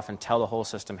going to go off and tell the whole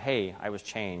system, hey, I was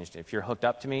changed. If you're hooked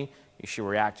up to me, you should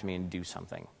react to me and do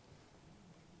something.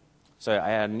 So I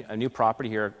had a new property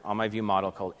here on my view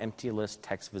model called empty list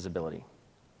text visibility.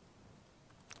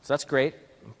 So that's great,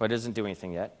 but it doesn't do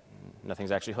anything yet.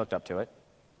 Nothing's actually hooked up to it.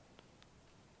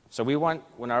 So we want,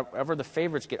 whenever the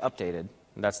favorites get updated,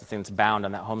 and that's the thing that's bound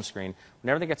on that home screen,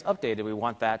 whenever that gets updated, we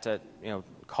want that to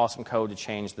call some code to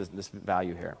change this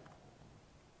value here.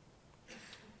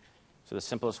 So the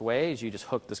simplest way is you just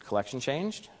hook this collection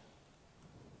changed.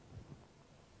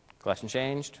 Collection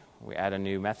changed. We add a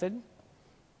new method.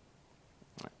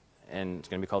 And it's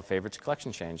going to be called favorites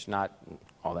collection change. Not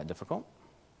all that difficult.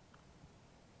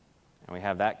 And we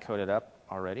have that coded up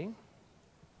already.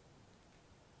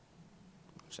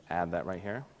 Just add that right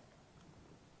here.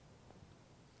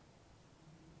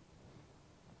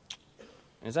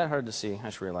 Is that hard to see? I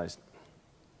just realized.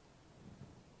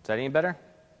 Is that any better?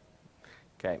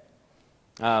 Okay.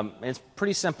 It's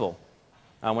pretty simple.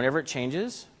 Whenever it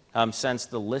changes, since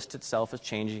the list itself is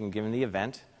changing and given the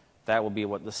event, that will be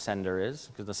what the sender is,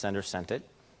 because the sender sent it.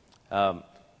 The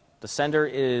sender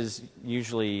is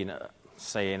usually,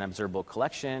 say, an observable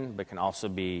collection, but can also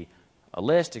be a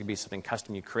list. It could be something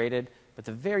custom you created. But at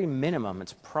the very minimum,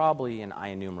 it's probably an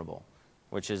IEnumerable,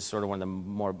 which is sort of one of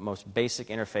the most basic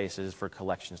interfaces for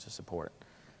collections to support it.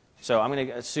 So I'm going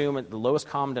to assume the lowest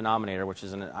common denominator, which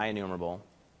is an IEnumerable.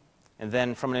 And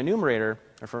then from an enumerator,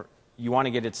 you want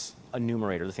to get its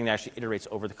enumerator, the thing that actually iterates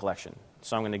over the collection.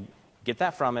 So I'm going to get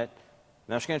that from it,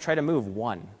 and I'm just going to try to move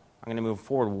 1. I'm going to move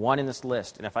forward 1 in this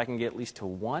list, and if I can get at least to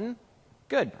 1,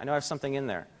 good. I know I have something in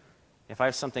there. If I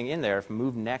have something in there, if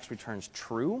move next returns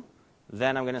true,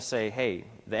 then I'm going to say, hey,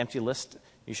 the empty list,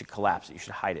 you should collapse it. You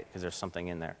should hide it because there's something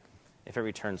in there. If it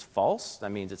returns false, that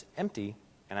means it's empty,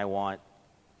 and I want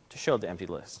to show the empty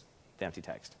list, the empty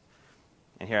text.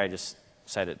 And here I just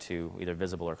set it to either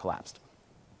visible or collapsed.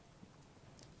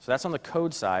 So that's on the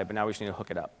code side, but now we just need to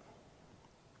hook it up.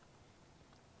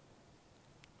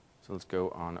 So let's go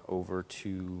on over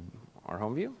to our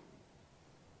home view,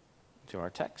 to our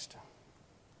text.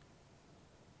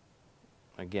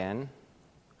 Again,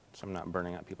 so I'm not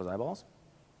burning out people's eyeballs.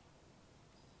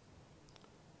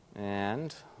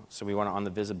 And so we want it on the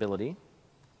visibility.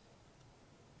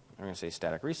 We're going to say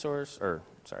static resource,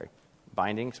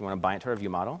 binding, because we want to bind it to our view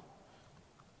model.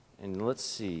 And let's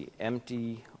see,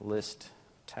 empty list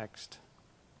text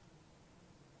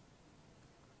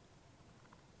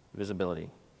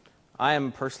visibility. I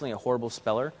am personally a horrible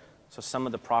speller, so some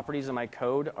of the properties in my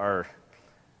code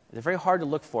they're very hard to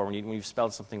look for when you've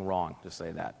spelled something wrong, to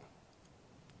say that.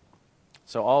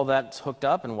 So all that's hooked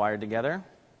up and wired together.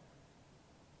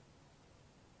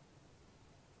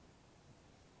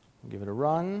 Give it a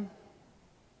run.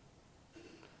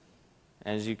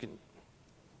 And as you can,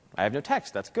 I have no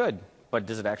text, that's good. But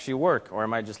does it actually work, or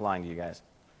am I just lying to you guys?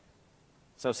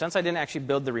 So since I didn't actually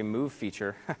build the remove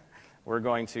feature, we're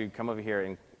going to come over here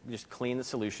and just clean the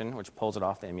solution, which pulls it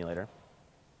off the emulator.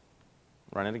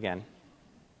 Run it again.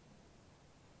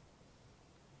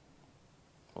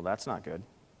 Well, that's not good.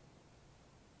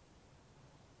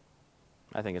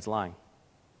 I think it's lying.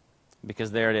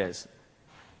 Because there it is.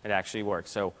 It actually works.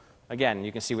 So again,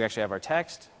 you can see we actually have our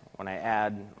text. When I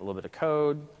add a little bit of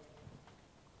code,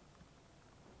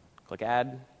 click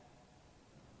add,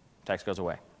 text goes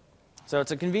away. So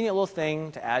it's a convenient little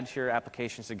thing to add to your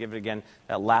applications to give it, again,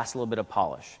 that last little bit of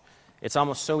polish. It's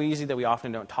almost so easy that we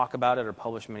often don't talk about it or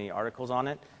publish many articles on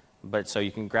it, but so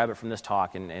you can grab it from this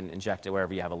talk and inject it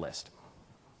wherever you have a list.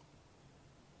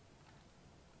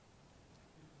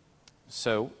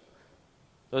 So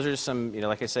those are just some,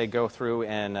 like I say, go through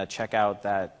and check out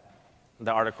the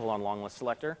article on long list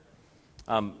selector.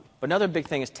 But another big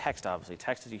thing is text, obviously.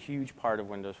 Text is a huge part of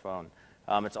Windows Phone.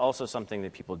 It's also something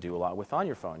that people do a lot with on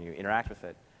your phone. You interact with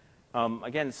it.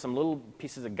 Again, some little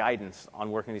pieces of guidance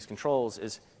on working these controls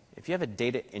is if you have a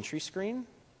data entry screen,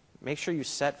 make sure you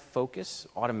set focus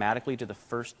automatically to the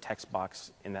first text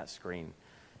box in that screen.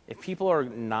 If people are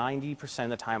 90% of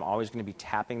the time always going to be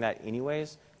tapping that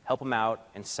anyways, help them out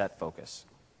and set focus.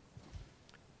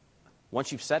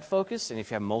 Once you've set focus, and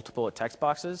if you have multiple text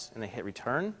boxes and they hit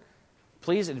return,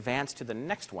 please advance to the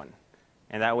next one.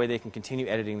 And that way they can continue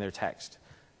editing their text.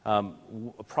 A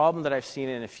problem that I've seen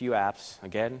in a few apps,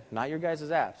 again, not your guys'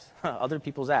 apps, other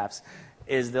people's apps,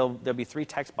 is there'll be 3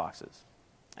 text boxes.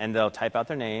 And they'll type out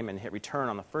their name and hit return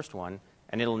on the first one,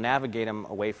 and it'll navigate them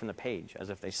away from the page as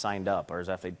if they signed up or as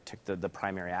if they took the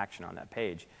primary action on that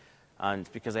page. And it's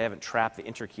because they haven't trapped the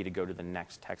enter key to go to the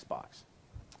next text box.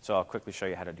 So I'll quickly show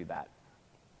you how to do that.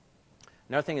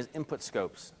 Another thing is input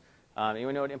scopes.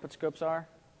 Anyone know what input scopes are?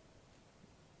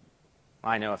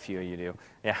 I know a few of you do.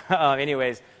 Yeah.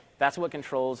 Anyways, that's what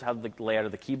controls how the layout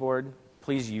of the keyboard.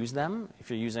 Please use them. If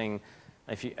you're using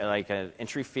like an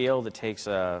entry field that takes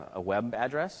a web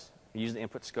address, use the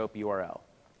input scope URL.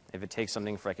 If it takes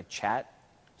something for like a chat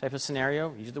type of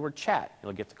scenario, use the word chat.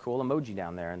 You'll get the cool emoji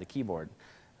down there in the keyboard.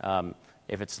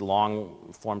 If it's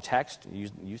long form text,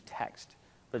 use text.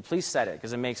 But please set it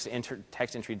because it makes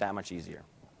text entry that much easier.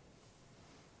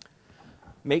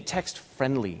 Make text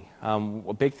friendly.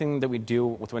 A big thing that we do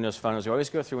with Windows Phone is we always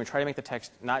go through and try to make the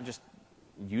text not just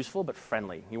useful, but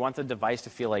friendly. You want the device to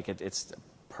feel like it's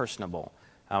personable.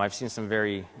 I've seen some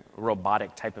very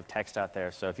robotic type of text out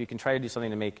there. So if you can try to do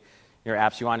something to make your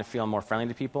apps you want to feel more friendly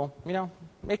to people,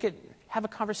 have a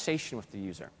conversation with the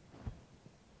user.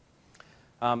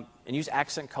 And use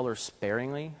accent color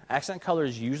sparingly. Accent color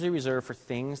is usually reserved for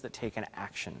things that take an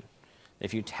action.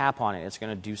 If you tap on it, it's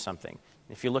going to do something.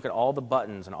 If you look at all the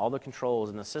buttons and all the controls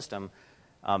in the system,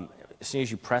 as soon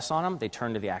as you press on them, they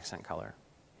turn to the accent color.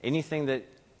 Anything that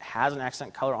has an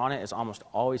accent color on it is almost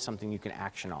always something you can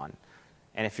action on.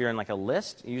 And if you're in like a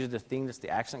list, usually the thing that's the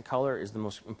accent color is the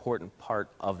most important part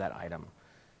of that item.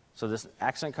 So this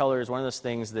accent color is one of those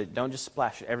things that don't just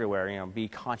splash everywhere. Be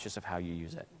conscious of how you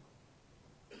use it.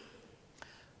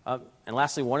 And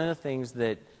lastly, one of the things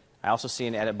that I also see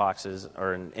in edit boxes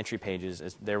or in entry pages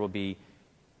is there will be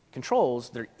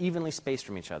controls that are evenly spaced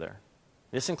from each other.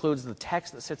 This includes the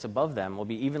text that sits above them will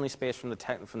be evenly spaced from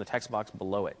the text box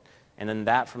below it, and then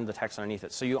that from the text underneath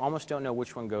it. So you almost don't know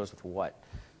which one goes with what.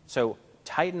 So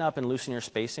tighten up and loosen your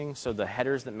spacing so the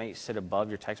headers that may sit above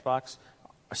your text box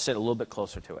sit a little bit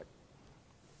closer to it.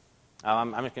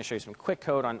 I'm just going to show you some quick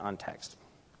code on text.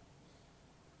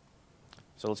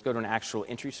 So let's go to an actual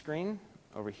entry screen.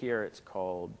 Over here, it's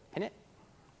called Pin It.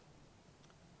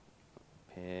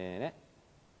 Pin It.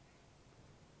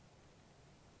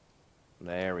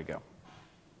 There we go.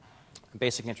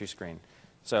 Basic entry screen.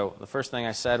 So the first thing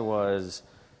I said was,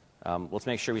 let's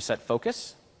make sure we set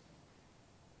focus.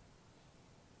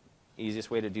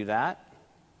 Easiest way to do that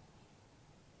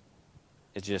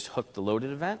is just hook the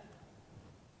loaded event.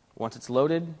 Once it's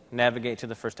loaded, navigate to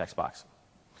the first text box.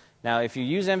 Now, if you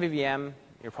use MVVM,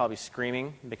 you're probably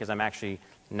screaming because I'm actually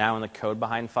now in the code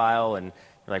behind file, and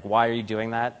you're like, why are you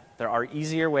doing that? There are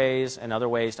easier ways and other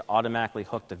ways to automatically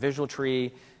hook the visual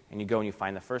tree, and you go and you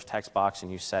find the first text box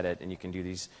and you set it, and you can do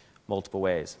these multiple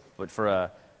ways. But for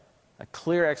a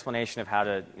clear explanation of how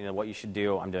to, what you should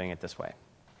do, I'm doing it this way.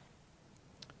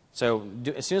 So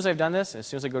as soon as I've done this, as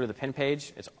soon as I go to the pin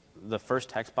page, the first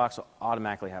text box will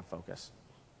automatically have focus.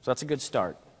 So that's a good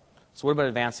start. So what about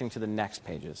advancing to the next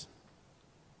pages?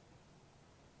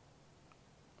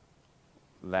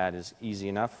 That is easy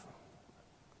enough.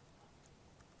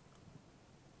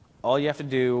 All you have to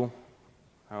do,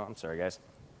 I'm sorry guys.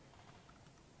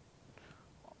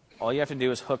 All you have to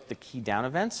do is hook the key down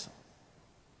events.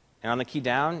 And on the key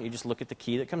down, you just look at the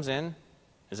key that comes in.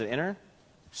 Is it enter?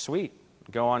 Sweet.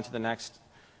 Go on to the next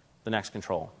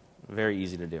control. Very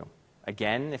easy to do.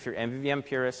 Again, if you're MVVM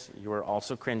purists, you are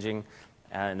also cringing,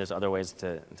 and there's other ways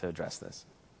to address this.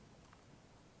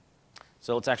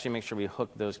 So let's actually make sure we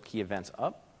hook those key events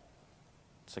up.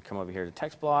 So come over here to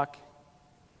text block.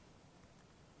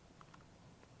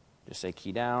 Just say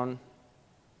key down.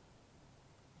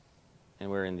 And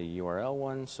we're in the URL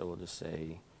one, so we'll just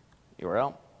say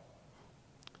URL.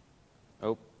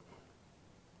 Oh,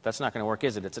 that's not going to work,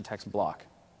 is it? It's a text block.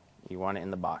 You want it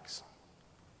in the box.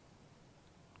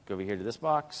 Go over here to this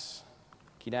box,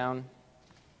 key down.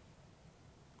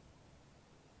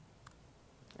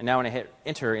 And now when I hit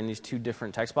enter in these two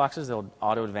different text boxes, they'll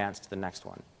auto-advance to the next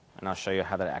one. And I'll show you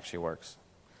how that actually works.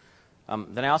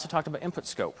 Then I also talked about input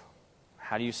scope.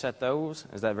 How do you set those?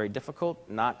 Is that very difficult?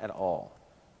 Not at all.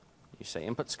 You say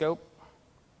input scope.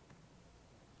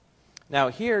 Now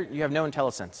here, you have no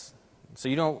IntelliSense. So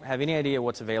you don't have any idea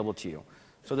what's available to you.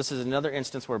 So this is another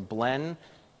instance where blend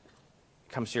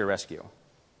comes to your rescue.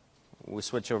 We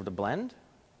switch over to blend.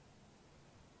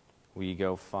 We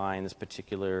go find this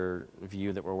particular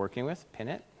view that we're working with, pin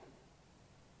it.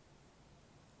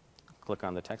 Click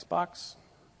on the text box.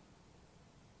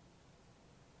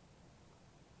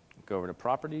 Go over to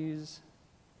properties.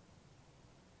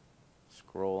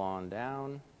 Scroll on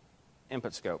down.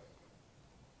 Input scope.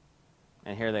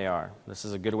 And here they are. This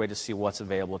is a good way to see what's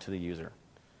available to the user.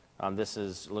 This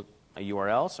is a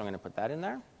URL, so I'm going to put that in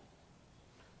there.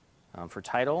 For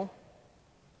title,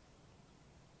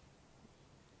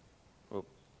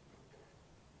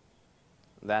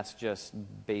 that's just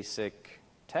basic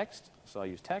text, so I'll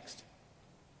use text.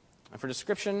 And for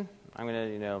description, I'm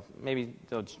going to, maybe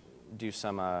they'll do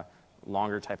some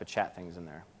longer type of chat things in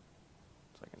there.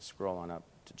 So I can scroll on up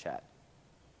to chat.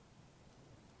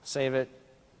 Save it.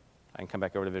 I can come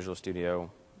back over to Visual Studio,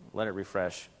 let it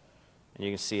refresh, and you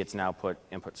can see it's now put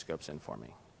input scopes in for me.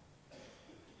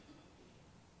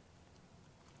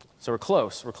 So we're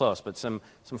close, but some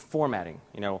formatting.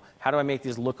 How do I make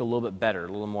these look a little bit better,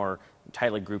 a little more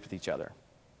tightly grouped with each other?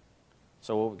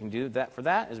 So what we can do for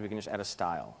that is we can just add a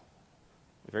style.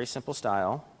 A very simple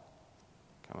style.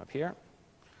 Come up here.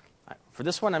 For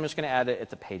this one, I'm just going to add it at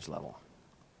the page level.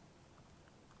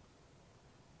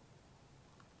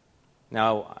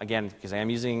 Now, again, because I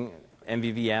am using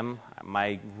MVVM,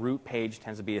 my root page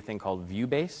tends to be a thing called view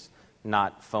base,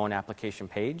 not phone application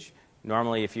page.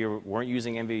 Normally, if you weren't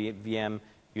using MVVM,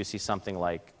 you'd see something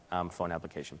like phone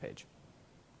application page.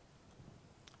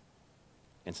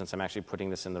 And since I'm actually putting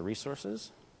this in the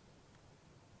resources,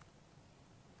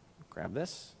 grab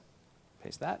this,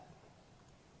 paste that,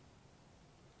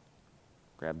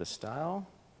 grab this style,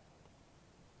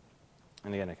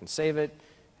 and again, I can save it.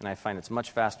 And I find it's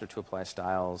much faster to apply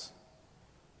styles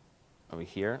over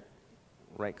here.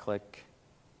 Right-click,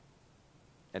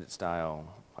 edit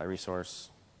style, apply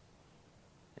resource.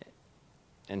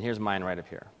 And here's mine right up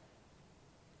here.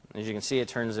 As you can see,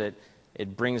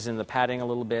 it brings in the padding a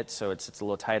little bit, so it's a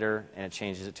little tighter, and it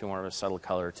changes it to more of a subtle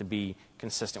color to be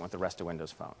consistent with the rest of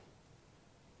Windows Phone.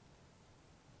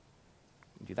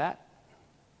 Do that.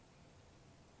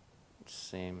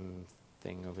 Same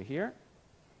thing over here.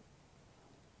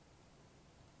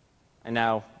 And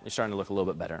now it's starting to look a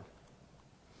little bit better.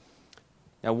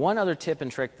 Now, one other tip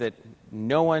and trick that we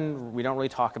don't really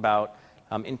talk about,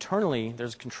 internally,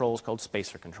 there's controls called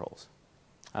spacer controls.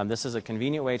 This is a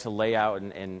convenient way to lay out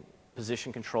and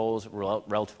position controls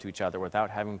relative to each other without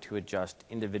having to adjust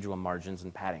individual margins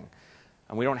and padding.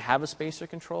 And we don't have a spacer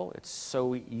control. It's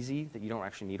so easy that you don't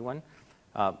actually need one.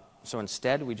 So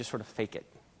instead, we just sort of fake it.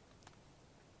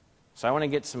 So I want to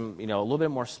get a little bit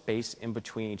more space in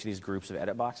between each of these groups of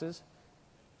edit boxes.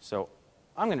 So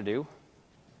what I'm going to do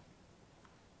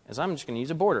is I'm just going to use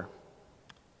a border.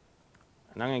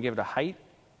 And I'm going to give it a height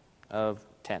of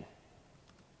 10.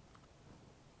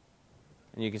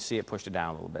 And you can see it pushed it down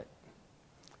a little bit.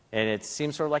 And it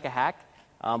seems sort of like a hack,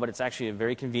 but it's actually a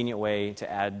very convenient way to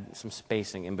add some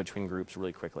spacing in between groups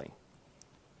really quickly.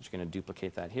 I'm just going to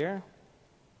duplicate that here.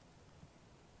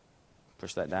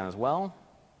 Push that down as well.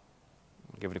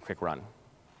 Give it a quick run.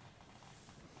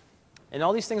 And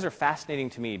all these things are fascinating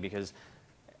to me because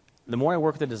the more I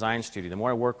work with the design studio, the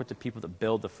more I work with the people that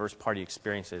build the first-party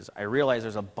experiences, I realize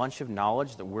there's a bunch of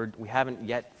knowledge that we haven't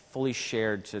yet fully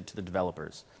shared to the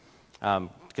developers.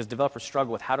 Because developers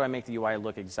struggle with how do I make the UI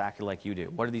look exactly like you do?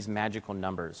 What are these magical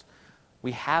numbers?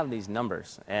 We have these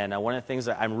numbers. And one of the things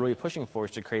that I'm really pushing for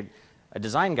is to create a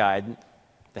design guide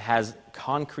that has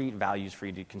concrete values for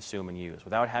you to consume and use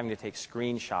without having to take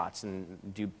screenshots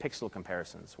and do pixel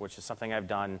comparisons, which is something I've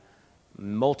done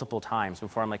multiple times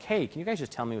before. I'm like, hey, can you guys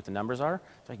just tell me what the numbers are?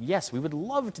 It's like, yes, we would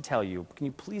love to tell you. Can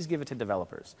you please give it to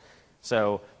developers?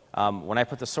 So when I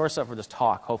put the source up for this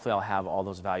talk, hopefully I'll have all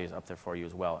those values up there for you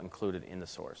as well, included in the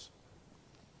source.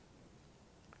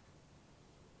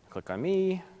 Click on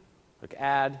me, click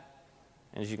add,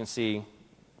 and as you can see,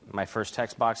 my first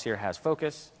text box here has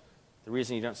focus. The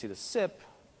reason you don't see the SIP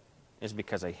is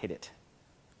because I hit it.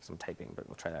 Because I'm typing, but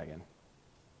we'll try that again.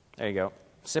 There you go.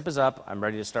 SIP is up. I'm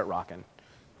ready to start rocking.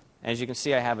 As you can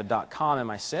see, I have a .com in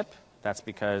my SIP. That's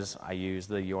because I use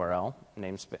the URL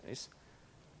namespace.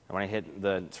 And when I hit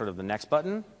the next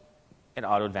button, it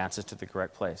auto-advances to the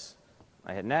correct place.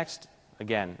 I hit next,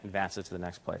 again, advances to the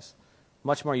next place.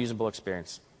 Much more usable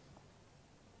experience.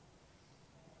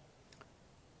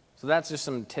 So that's just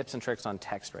some tips and tricks on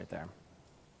text right there.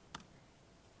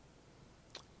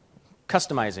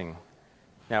 Customizing.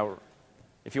 Now,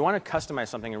 if you want to customize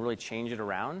something and really change it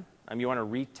around, you want to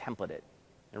re-template it.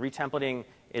 And re-templating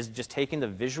is just taking the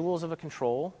visuals of a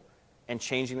control and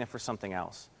changing them for something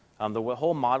else. The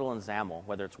whole model in XAML,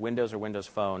 whether it's Windows or Windows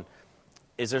Phone,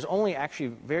 is there's only actually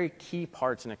very key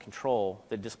parts in a control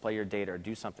that display your data or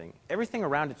do something. Everything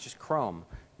around it's just Chrome.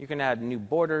 You can add new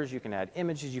borders, you can add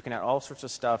images, you can add all sorts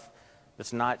of stuff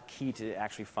that's not key to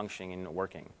actually functioning and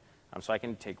working. So I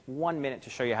can take 1 minute to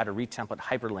show you how to re-template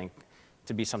hyperlink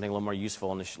to be something a little more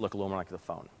useful and to look a little more like the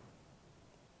phone.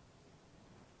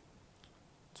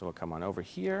 So we'll come on over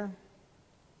here.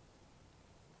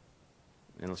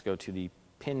 And let's go to the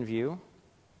pin view.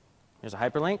 Here's a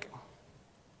hyperlink.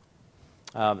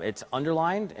 It's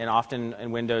underlined, and often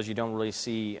in Windows you don't really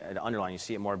see an underline. You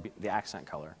see it more the accent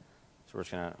color. So we're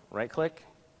just going to right-click,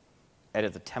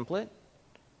 edit the template.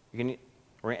 We're going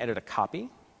to edit a copy.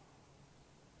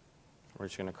 We're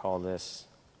just going to call this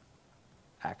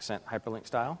accent hyperlink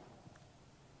style.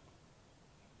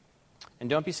 And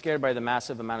don't be scared by the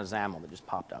massive amount of XAML that just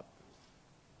popped up,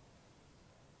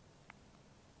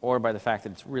 or by the fact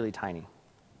that it's really tiny.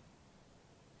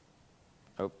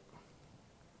 Oh.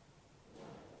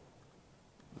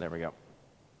 There we go.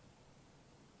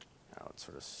 Now let's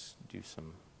sort of do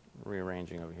some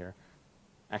rearranging over here.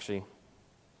 Actually,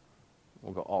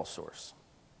 we'll go all source.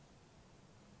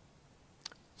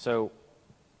 So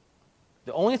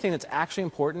the only thing that's actually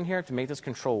important here to make this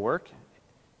control work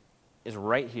is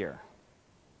right here,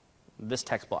 this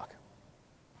text block.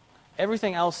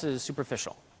 Everything else is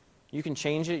superficial. You can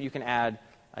change it. You can add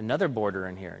another border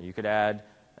in here. You could add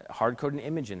hard-code an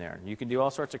image in there. You could do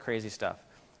all sorts of crazy stuff.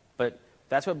 But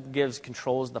that's what gives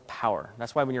controls the power.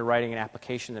 That's why when you're writing an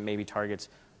application that maybe targets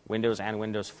Windows and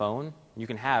Windows Phone, you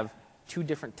can have two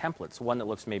different templates, one that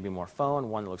looks maybe more phone,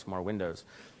 one that looks more Windows.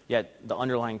 Yet the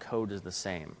underlying code is the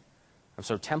same. And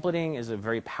so templating is a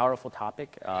very powerful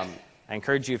topic. I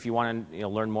encourage you, if you want to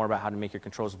learn more about how to make your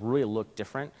controls really look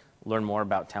different, learn more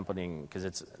about templating, because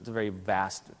it's a very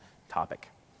vast topic.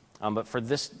 But for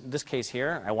this case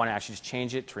here, I want to actually just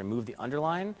change it to remove the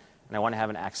underline, and I want to have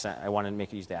an accent. I want to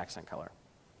make it use the accent color.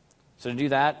 So to do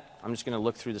that, I'm just going to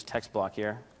look through this text block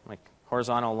here. Like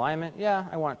horizontal alignment, yeah,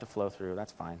 I want it to flow through.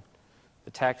 That's fine.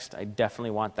 The text, I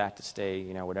definitely want that to stay,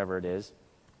 whatever it is.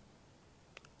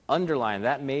 Underline,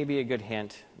 that may be a good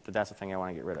hint that that's the thing I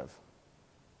want to get rid of.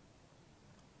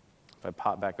 If I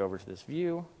pop back over to this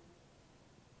view,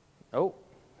 oh,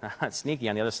 it's sneaky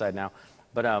on the other side now,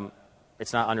 but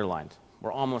it's not underlined.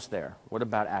 We're almost there. What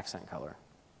about accent color?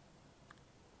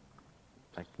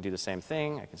 I can do the same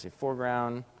thing. I can say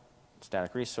foreground,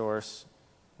 static resource.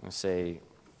 I'm going to say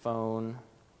phone,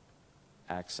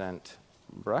 accent,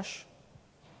 brush.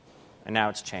 And now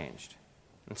it's changed.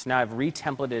 And so now I've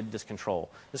re-templated this control.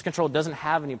 This control doesn't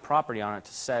have any property on it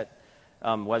to set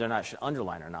whether or not it should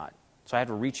underline or not. So I had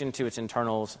to reach into its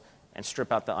internals and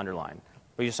strip out the underline.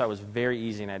 But you saw it was very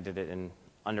easy, and I did it in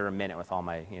under a minute with all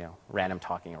my random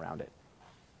talking around it.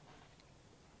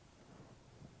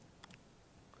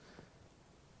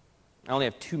 I only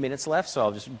have 2 minutes left, so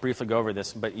I'll just briefly go over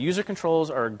this. But user controls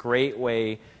are a great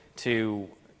way to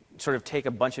sort of take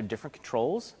a bunch of different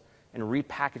controls and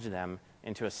repackage them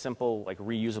into a simple,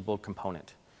 reusable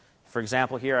component. For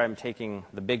example, here I'm taking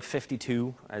the big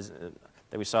 52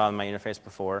 that we saw in my interface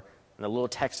before, and the little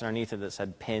text underneath it that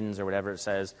said pins or whatever it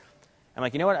says. I'm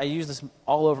like, you know what? I use this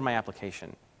all over my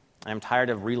application. I'm tired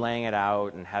of relaying it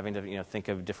out and having to think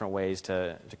of different ways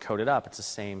to code it up. It's the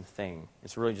same thing.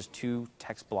 It's really just two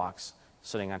text blocks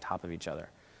sitting on top of each other.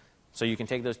 So you can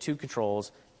take those two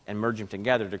controls and merge them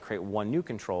together to create one new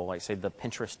control, like, say, the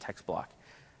Pinterest text block.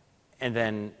 And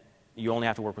then you only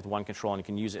have to work with one control, and you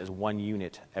can use it as one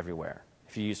unit everywhere.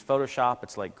 If you use Photoshop,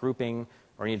 it's like grouping,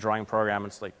 or any drawing program,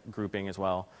 it's like grouping as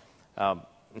well.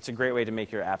 It's a great way to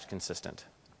make your apps consistent.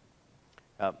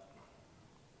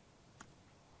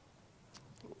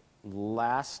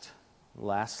 Last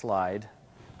slide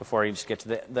before you just get to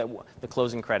the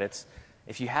closing credits.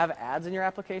 If you have ads in your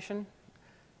application,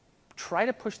 try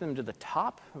to push them to the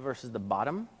top versus the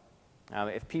bottom.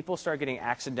 If people start getting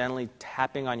accidentally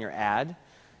tapping on your ad,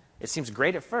 it seems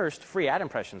great at first, free ad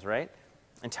impressions, right?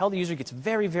 Until the user gets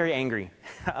very, very angry.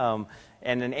 And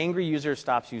an angry user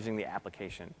stops using the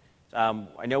application.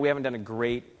 I know we haven't done a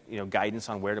great guidance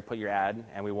on where to put your ad,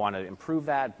 and we want to improve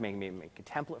that, make a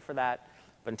template for that.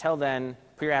 But until then,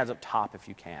 put your ads up top if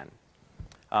you can.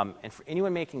 And for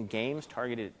anyone making games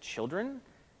targeted at children,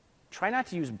 try not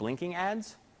to use blinking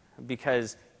ads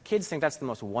because kids think that's the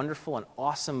most wonderful and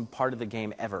awesome part of the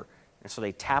game ever. And so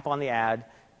they tap on the ad,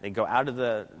 they go out of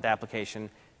the application,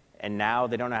 and now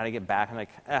they don't know how to get back. I'm like,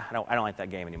 I don't like that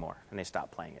game anymore, and they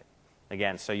stop playing it.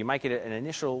 Again, so you might get an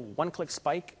initial one-click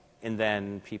spike, and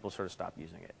then people sort of stop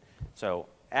using it. So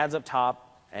ads up top,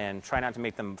 and try not to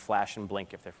make them flash and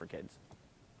blink if they're for kids.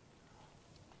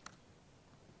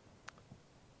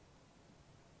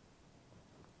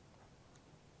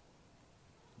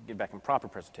 Get back in proper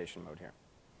presentation mode here.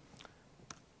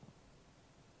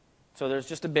 So there's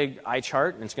just a big eye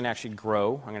chart, and it's going to actually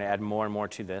grow. I'm going to add more and more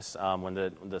to this when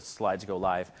the slides go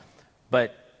live.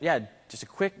 But yeah, just a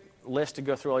quick list to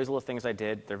go through all these little things I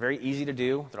did. They're very easy to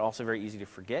do. They're also very easy to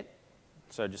forget.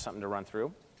 So just something to run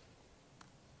through.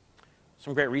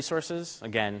 Some great resources.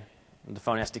 Again, the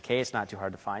phone SDK, it's not too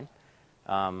hard to find.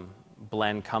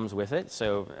 Blend comes with it.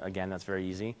 So again, that's very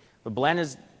easy. But Blend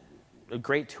is a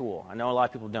great tool. I know a lot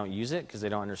of people don't use it because they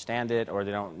don't understand it or they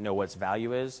don't know what its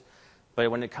value is. But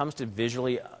when it comes to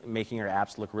visually making your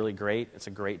apps look really great, it's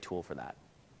a great tool for that.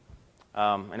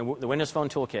 And the Windows Phone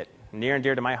Toolkit, near and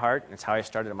dear to my heart. It's how I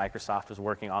started at Microsoft, was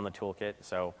working on the toolkit.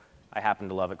 So I happen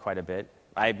to love it quite a bit.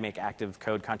 I make active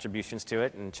code contributions to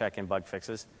it and check in bug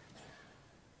fixes.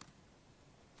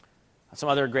 Some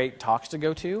other great talks to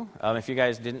go to. If you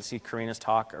guys didn't see Karina's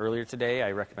talk earlier today,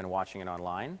 I recommend watching it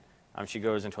online. She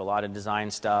goes into a lot of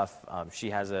design stuff.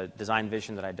 She has a design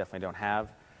vision that I definitely don't have.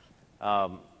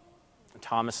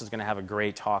 Thomas is going to have a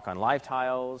great talk on live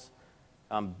tiles.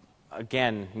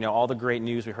 Again, all the great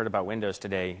news we heard about Windows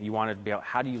today, you want to be out,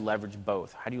 how do you leverage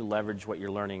both? How do you leverage what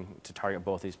you're learning to target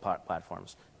both these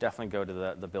platforms? Definitely go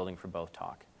to the Building for Both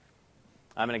talk.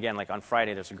 And again, like on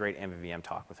Friday, there's a great MVVM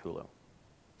talk with Hulu.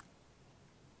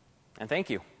 And thank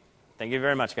you. Thank you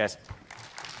very much, guys.